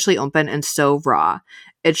spiritually open and so raw.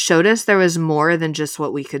 It showed us there was more than just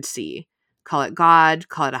what we could see. Call it God,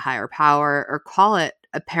 call it a higher power, or call it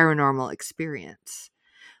a paranormal experience.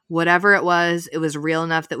 Whatever it was real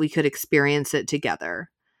enough that we could experience it together.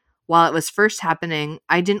 While it was first happening,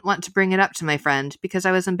 I didn't want to bring it up to my friend because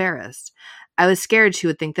I was embarrassed. I was scared she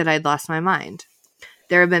would think that I'd lost my mind.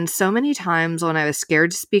 There have been so many times when I was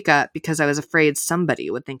scared to speak up because I was afraid somebody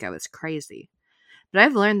would think I was crazy. But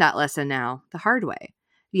I've learned that lesson now, the hard way.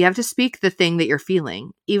 You have to speak the thing that you're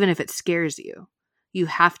feeling, even if it scares you. You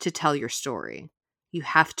have to tell your story. You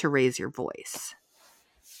have to raise your voice.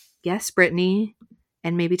 Yes, Brittany,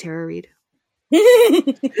 and maybe Tara Reid.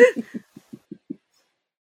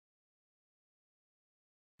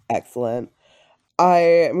 Excellent. I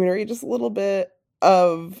am going to read just a little bit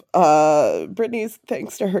of Brittany's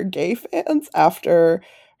thanks to her gay fans after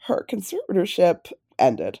her conservatorship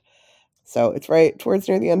ended. So it's right towards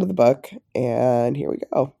near the end of the book, and here we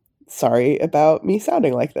go. Sorry about me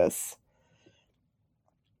sounding like this.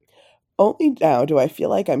 Only now do I feel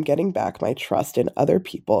like I'm getting back my trust in other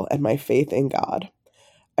people and my faith in God.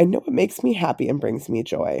 I know it makes me happy and brings me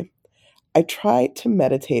joy. I try to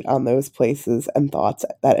meditate on those places and thoughts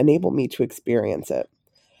that enable me to experience it.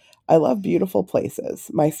 I love beautiful places,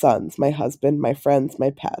 my sons, my husband, my friends,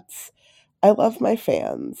 my pets. I love my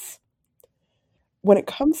fans. When it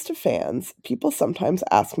comes to fans, people sometimes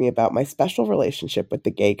ask me about my special relationship with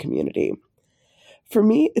the gay community. For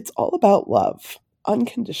me, it's all about love,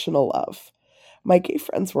 unconditional love. My gay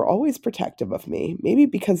friends were always protective of me, maybe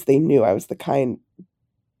because they knew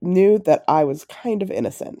that I was kind of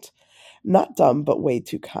innocent. Not dumb, but way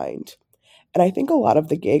too kind. And I think a lot of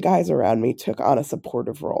the gay guys around me took on a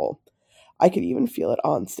supportive role. I could even feel it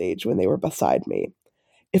on stage when they were beside me.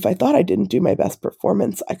 If I thought I didn't do my best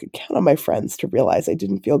performance, I could count on my friends to realize I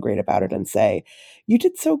didn't feel great about it and say, "You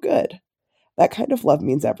did so good." That kind of love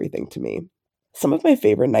means everything to me. Some of my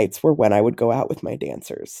favorite nights were when I would go out with my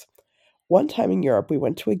dancers. One time in Europe, we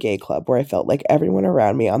went to a gay club where I felt like everyone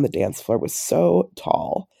around me on the dance floor was so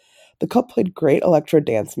tall. The club played great electro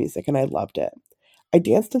dance music, and I loved it. I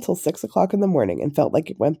danced until 6 o'clock in the morning and felt like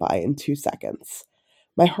it went by in 2 seconds.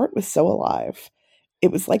 My heart was so alive.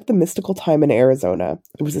 It was like the mystical time in Arizona.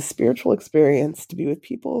 It was a spiritual experience to be with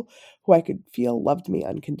people who I could feel loved me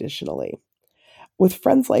unconditionally. With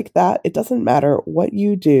friends like that, it doesn't matter what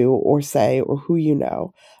you do or say or who you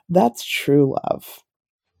know. That's true love.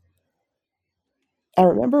 I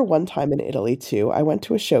remember one time in Italy, too, I went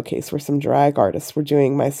to a showcase where some drag artists were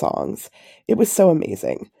doing my songs. It was so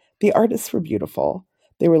amazing. The artists were beautiful.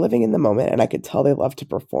 They were living in the moment, and I could tell they loved to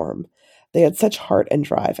perform. They had such heart and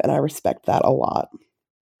drive, and I respect that a lot.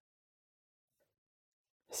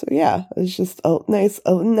 So yeah, it's just a nice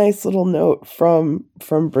little note from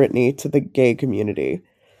Brittany to the gay community.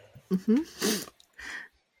 Mm-hmm.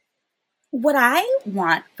 What I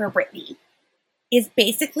want for Brittany is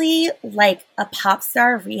basically like a pop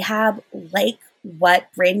star rehab, like what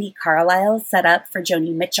Brandi Carlile set up for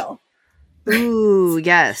Joni Mitchell. Ooh,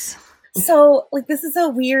 yes. So, like, this is a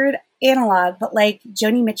weird analog, but like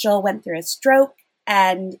Joni Mitchell went through a stroke,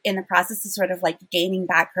 and in the process of sort of like gaining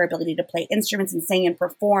back her ability to play instruments and sing and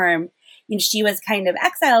perform, you know, she was kind of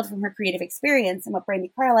exiled from her creative experience. And what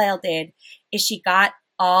Brandi Carlile did is she got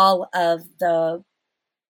all of the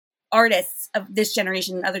artists of this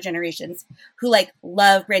generation and other generations who like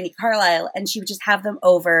love Brandi Carlile, and she would just have them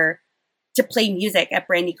over to play music at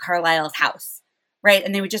Brandi Carlile's house, right?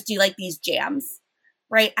 And they would just do like these jams.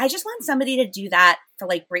 right? I just want somebody to do that for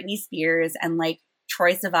like Britney Spears and like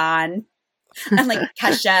Troye Sivan and like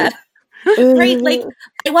Kesha. Right? Like,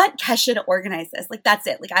 I want Kesha to organize this. Like, that's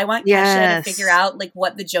it. Like, I want Kesha to figure out like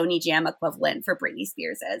what the Joni Jam equivalent for Britney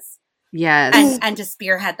Spears is. Yes. And to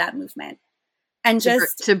spearhead that movement. And to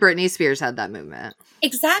Britney Spears had that movement.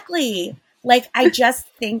 Exactly. Like, I just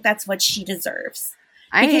think that's what she deserves.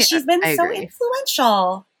 Because she's been so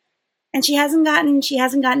influential. And she hasn't gotten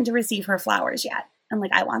to receive her flowers yet. And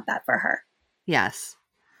like, I want that for her. Yes.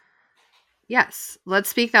 Yes. Let's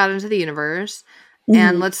speak that into the universe.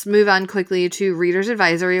 And let's move on quickly to Reader's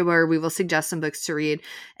Advisory, where we will suggest some books to read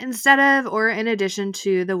instead of or in addition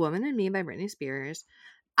to The Woman in Me by Britney Spears.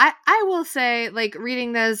 I will say, like,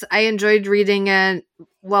 reading this, I enjoyed reading it.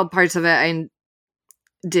 Well, parts of it I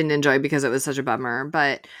didn't enjoy because it was such a bummer.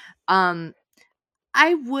 But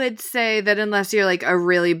I would say that unless you're, like, a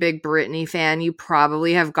really big Britney fan, you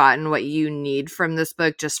probably have gotten what you need from this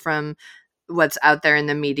book just from what's out there in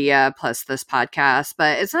the media plus this podcast.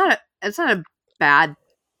 But it's not a bad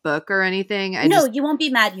book or anything. You won't be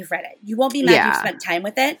mad you've read it. You won't be mad you've spent time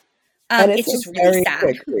with it. And it's just really sad.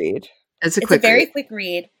 Quick read. It's a very quick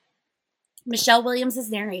read. Michelle Williams'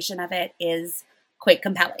 narration of it is quite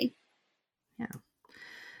compelling. Yeah.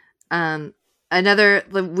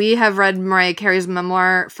 We have read Mariah Carey's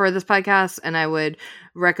memoir for this podcast, and I would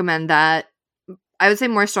recommend that. I would say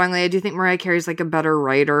more strongly, I do think Mariah Carey's like a better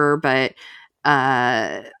writer, but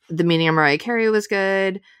The Meaning of Mariah Carey was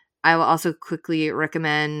good. I will also quickly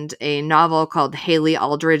recommend a novel called Haley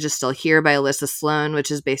Aldridge is Still Here by Alyssa Sloan,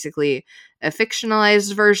 which is basically a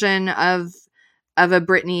fictionalized version of a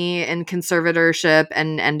Britney in conservatorship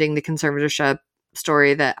and ending the conservatorship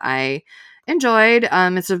story that I enjoyed.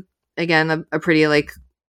 It's a pretty like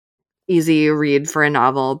easy read for a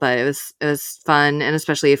novel, but it was fun, and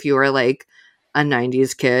especially if you were like a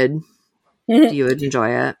 90s kid, you would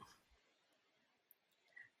enjoy it.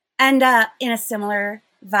 And in a similar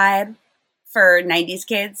vibe for 90s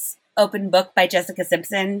kids, Open Book by Jessica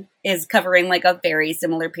Simpson is covering like a very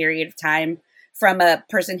similar period of time from a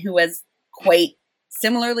person who was quite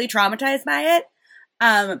similarly traumatized by it.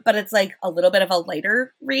 But it's like a little bit of a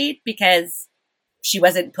lighter read because she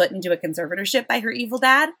wasn't put into a conservatorship by her evil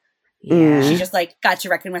dad. Yeah. She just like got to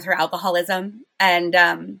reckon with her alcoholism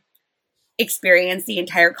and experience the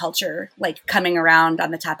entire culture like coming around on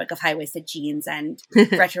the topic of high-waisted jeans and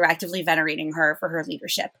retroactively venerating her for her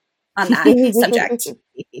leadership on that subject.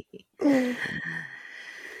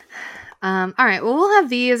 All right. Well, we'll have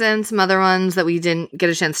these and some other ones that we didn't get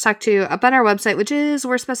a chance to talk to up on our website, which is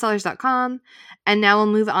worstbestsellers.com. And now we'll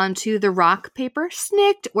move on to The Rock, Paper,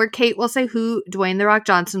 Snicked, where Kate will say who Dwayne The Rock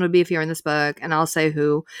Johnson would be if you're in this book, and I'll say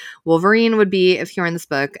who Wolverine would be if you're in this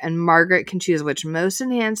book, and Margaret can choose which most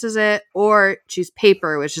enhances it, or choose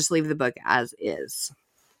Paper, which just leave the book as is.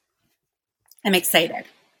 I'm excited.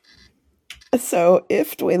 So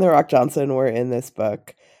if Dwayne The Rock Johnson were in this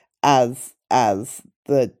book as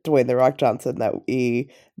the Dwayne The Rock Johnson that we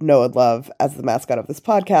know and love as the mascot of this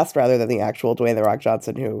podcast, rather than the actual Dwayne The Rock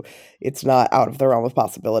Johnson, who it's not out of the realm of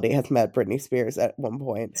possibility has met Britney Spears at one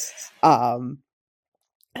point, I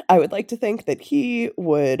would like to think that he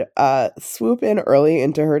would swoop in early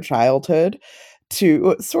into her childhood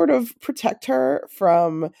to sort of protect her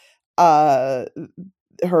from her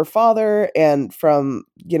father and from,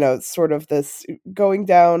 sort of this going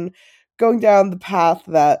down the path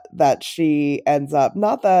that she ends up.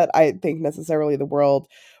 Not that I think necessarily the world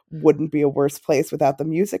wouldn't be a worse place without the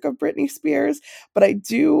music of Britney Spears, but I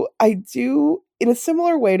do in a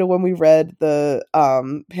similar way to when we read the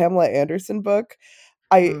Pamela Anderson book,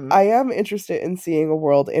 I am interested in seeing a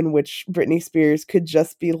world in which Britney Spears could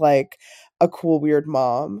just be like a cool weird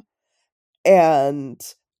mom, and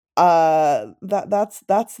that's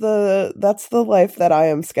the life that I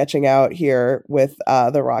am sketching out here with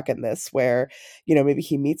The Rock in this, where maybe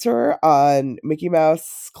he meets her on Mickey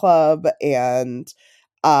Mouse Club, and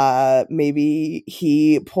maybe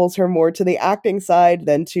he pulls her more to the acting side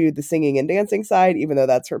than to the singing and dancing side, even though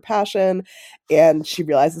that's her passion, and she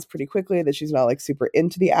realizes pretty quickly that she's not like super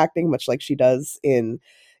into the acting, much like she does in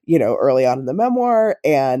early on in the memoir,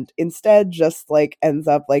 and instead just like ends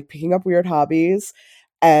up like picking up weird hobbies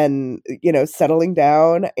and settling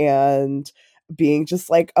down and being just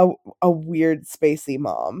like a weird spacey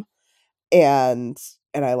mom, and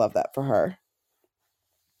I love that for her.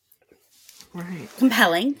 Right.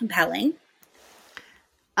 Compelling.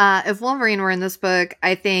 If Wolverine were in this book,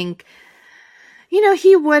 I think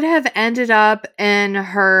he would have ended up in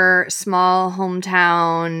her small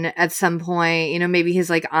hometown at some point. Maybe he's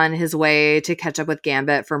like on his way to catch up with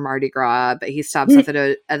Gambit for Mardi Gras, but he stops off at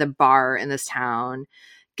a bar in this town,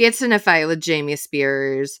 gets in a fight with Jamie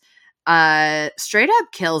Spears, straight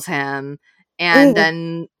up kills him, and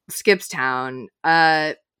then skips town.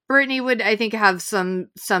 Brittany would, I think, have some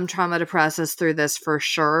trauma to process through this for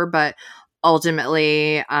sure, but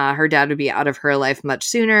ultimately, her dad would be out of her life much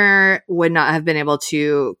sooner, would not have been able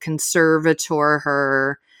to conservator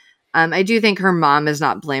her. I do think her mom is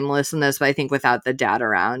not blameless in this, but I think without the dad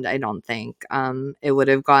around, I don't think it would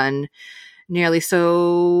have gone nearly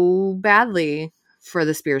so badly for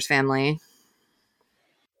the Spears family.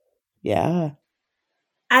 Yeah.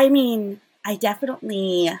 I mean, I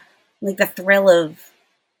definitely, like, the thrill of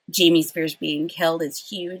Jamie Spears being killed is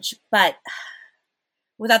huge, but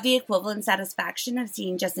without the equivalent satisfaction of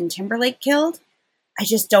seeing Justin Timberlake killed, I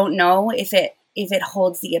just don't know if it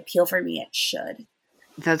holds the appeal for me it should.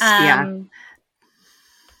 That's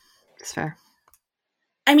It's fair.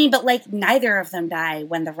 I mean, but like neither of them die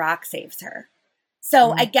when The Rock saves her.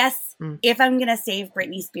 So I guess if I'm going to save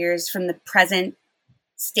Britney Spears from the present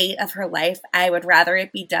state of her life, I would rather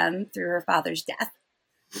it be done through her father's death.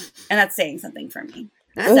 And that's saying something for me.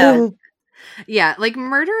 So yeah, like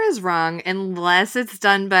murder is wrong unless it's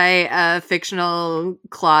done by a fictional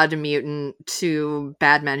clawed mutant to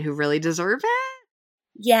bad men who really deserve it.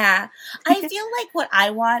 Yeah. I feel like what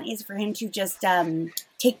I want is for him to just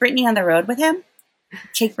take Britney on the road with him.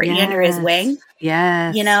 Take Britney under his wing.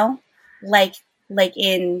 Yes. You know? Like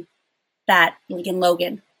in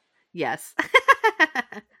Logan. Yes.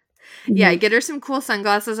 Yeah, get her some cool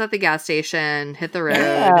sunglasses at the gas station, hit the road.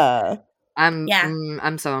 Yeah.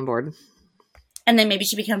 I'm so on board. And then maybe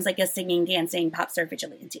she becomes like a singing, dancing pop star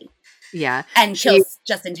vigilante. Yeah. And kills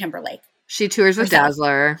Justin Timberlake. She tours with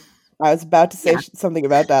Dazzler. I was about to say something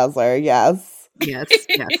about Dazzler. Yes. Yes.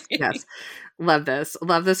 Love this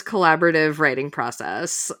collaborative writing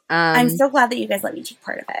process. I'm so glad that you guys let me take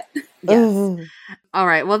part of it. Yes. All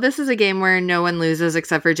right. Well, this is a game where no one loses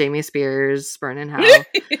except for Jamie Spears, burn in hell.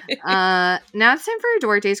 Now it's time for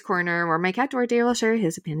Duarte's Corner, where my cat Duarte will share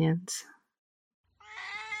his opinions.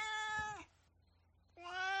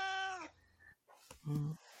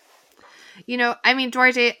 You know, I mean,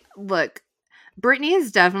 Duarte, look, Brittany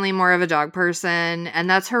is definitely more of a dog person, and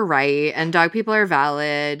that's her right, and dog people are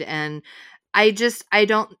valid, and I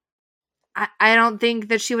don't think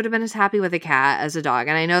that she would have been as happy with a cat as a dog,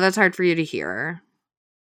 and I know that's hard for you to hear,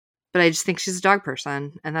 but I just think she's a dog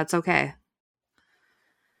person, and that's okay.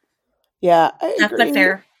 Yeah, I agree. That's but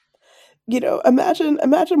fair. You know, imagine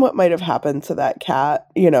what might have happened to that cat,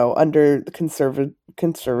 you know, under the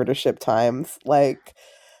conservatorship times. Like,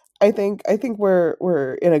 I think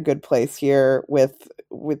we're in a good place here with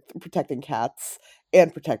protecting cats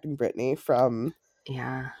and protecting Brittany from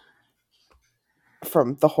the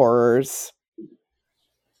horrors.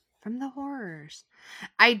 From the horrors.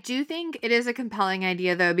 I do think it is a compelling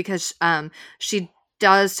idea, though, because she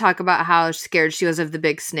does talk about how scared she was of the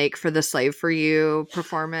big snake for the Slave for You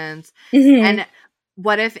performance. Mm-hmm. And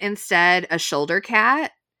what if instead a shoulder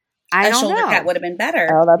cat? A shoulder cat would have been better.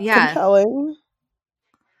 Oh, that's compelling.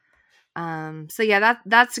 So yeah,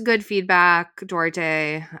 that's good feedback,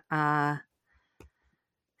 Duarte. So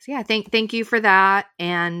yeah, thank you for that.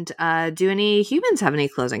 And do any humans have any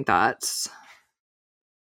closing thoughts?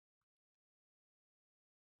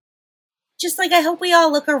 Just like, I hope we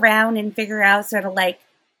all look around and figure out sort of like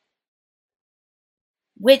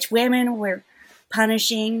which women we're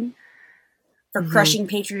punishing for crushing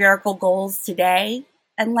patriarchal goals today,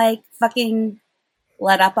 and like fucking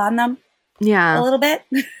let up on them. Yeah. A little bit.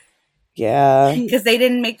 Yeah. Because they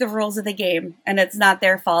didn't make the rules of the game, and it's not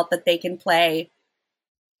their fault that they can play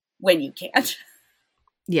when you can't.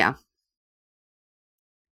 Yeah.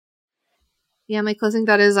 Yeah, my closing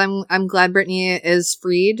thought is I'm glad Brittany is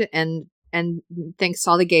freed, and thanks to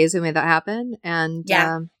all the gays who made that happen. And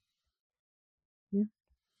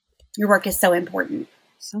your work is so important.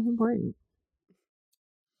 So important.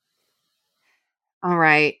 All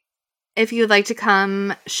right. If you'd like to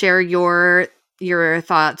come share your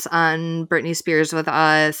thoughts on Britney Spears with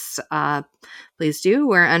us, please do.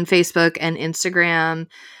 We're on Facebook and Instagram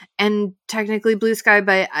and technically Blue Sky,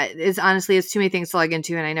 but it's too many things to log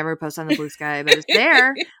into, and I never post on the Blue Sky, but it's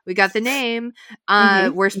there. We got the name.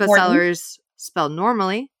 Worst Bestsellers spelled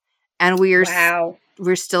normally, and we're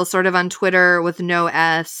still sort of on Twitter with no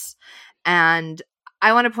S. And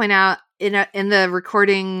I want to point out in the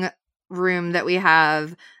recording room that we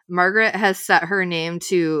have, Margaret has set her name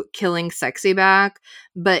to Killing Sexy Back,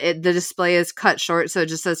 but the display is cut short, so it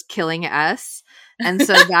just says Killing S. And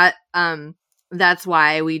so that's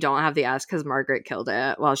why we don't have the S, because Margaret killed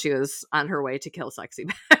it while she was on her way to kill Sexy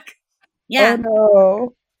Back. Yeah.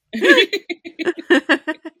 Oh no.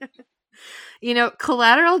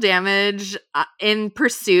 Collateral Damage in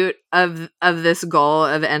pursuit of this goal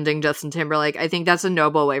of ending Justin Timberlake, I think that's a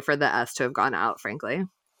noble way for the S to have gone out, frankly.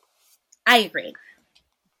 I agree.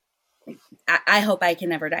 I hope I can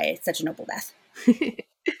never die such a noble death.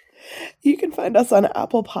 You can find us on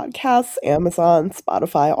Apple Podcasts, Amazon,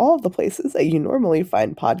 Spotify, all of the places that you normally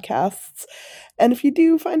find podcasts. And if you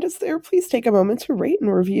do find us there, please take a moment to rate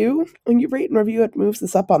and review. When you rate and review, it moves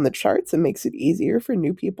us up on the charts and makes it easier for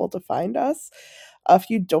new people to find us.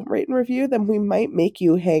 If you don't rate and review, then we might make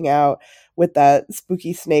you hang out with that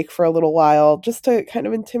spooky snake for a little while just to kind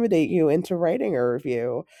of intimidate you into writing a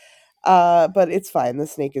review. But it's fine. The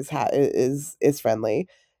snake is friendly.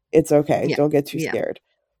 It's okay. Yeah. Don't get too scared.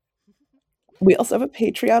 We also have a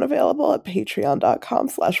Patreon available at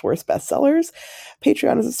patreon.com/worstbestsellers.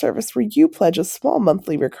 Patreon is a service where you pledge a small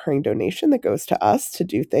monthly recurring donation that goes to us to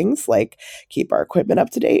do things like keep our equipment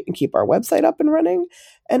up to date and keep our website up and running.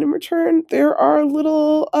 And in return, there are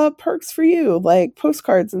little perks for you, like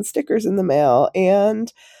postcards and stickers in the mail,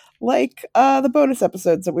 and like the bonus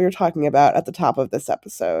episodes that we were talking about at the top of this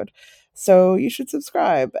episode. So you should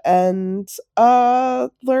subscribe and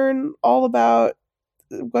learn all about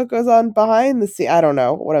what goes on behind the scenes. I don't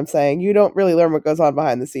know what I'm saying. You don't really learn what goes on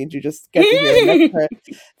behind the scenes. You just get to hear an extra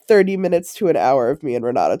 30 minutes to an hour of me and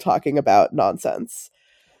Renata talking about nonsense.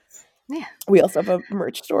 Yeah. We also have a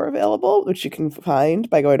merch store available, which you can find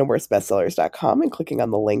by going to worstbestsellers.com and clicking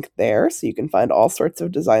on the link there. So you can find all sorts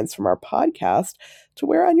of designs from our podcast to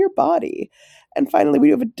wear on your body. And finally, we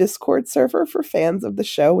do have a Discord server for fans of the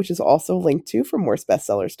show, which is also linked to from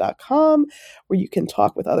worstbestsellers.com, where you can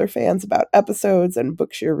talk with other fans about episodes and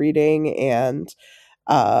books you're reading and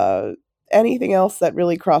anything else that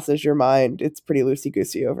really crosses your mind. It's pretty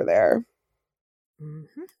loosey-goosey over there.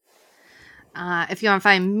 Mm-hmm. If you want to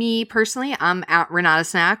find me personally, I'm at Renata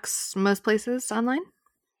Snacks most places online.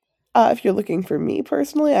 If you're looking for me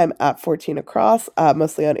personally, I'm at 14across,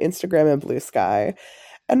 mostly on Instagram and Blue Sky.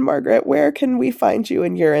 And Margaret, where can we find you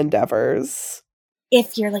in your endeavors?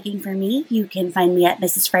 If you're looking for me, you can find me at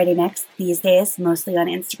Mrs. Friday Next these days, mostly on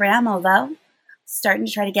Instagram, although starting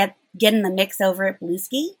to try to get in the mix over at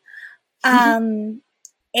Bluesky. And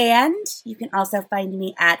you can also find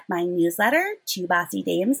me at my newsletter, Two Bossy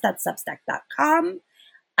Dames, that's substack.com.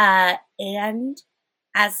 And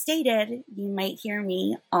as stated, you might hear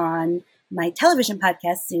me on my television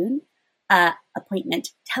podcast soon,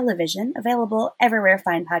 Appointment Television, available everywhere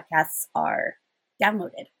fine podcasts are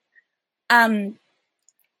downloaded. And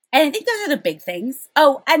I think those are the big things.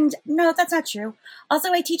 Oh, and no, that's not true.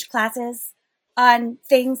 Also, I teach classes on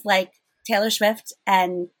things like Taylor Swift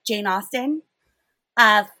and Jane Austen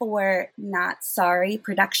for Not Sorry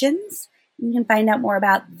Productions. You can find out more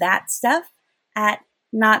about that stuff at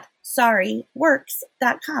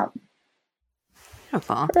notsorryworks.com.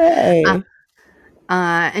 Beautiful. Hooray.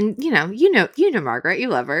 And you know Margaret, you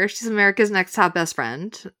love her. She's America's Next Top Best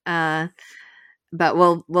Friend. But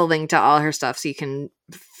we'll link to all her stuff so you can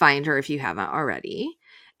find her if you haven't already.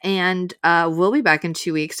 And we'll be back in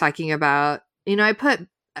 2 weeks talking about,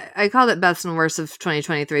 I called it best and worst of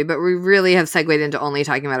 2023, but we really have segued into only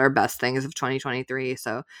talking about our best things of 2023.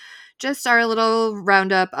 So just our little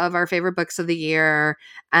roundup of our favorite books of the year.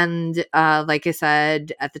 And like I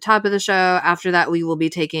said at the top of the show, after that, we will be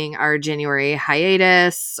taking our January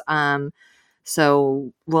hiatus.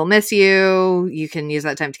 So we'll miss you. You can use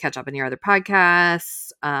that time to catch up on your other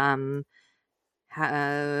podcasts.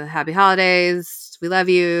 Happy holidays. We love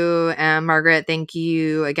you. And Margaret, thank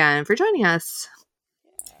you again for joining us.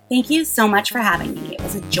 Thank you so much for having me. It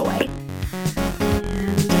was a joy.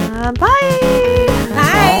 And, bye.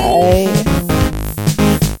 Bye.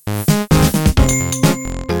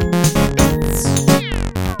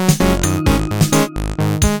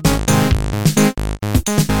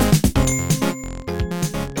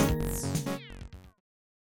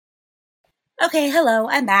 Okay, hello,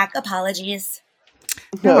 I'm back. Apologies.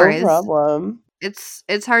 No worries. Problem. It's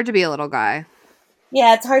hard to be a little guy.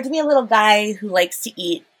 Yeah, it's hard to be a little guy who likes to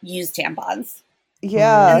eat used tampons.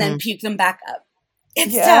 Yeah. And then puke them back up.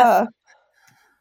 It's tough.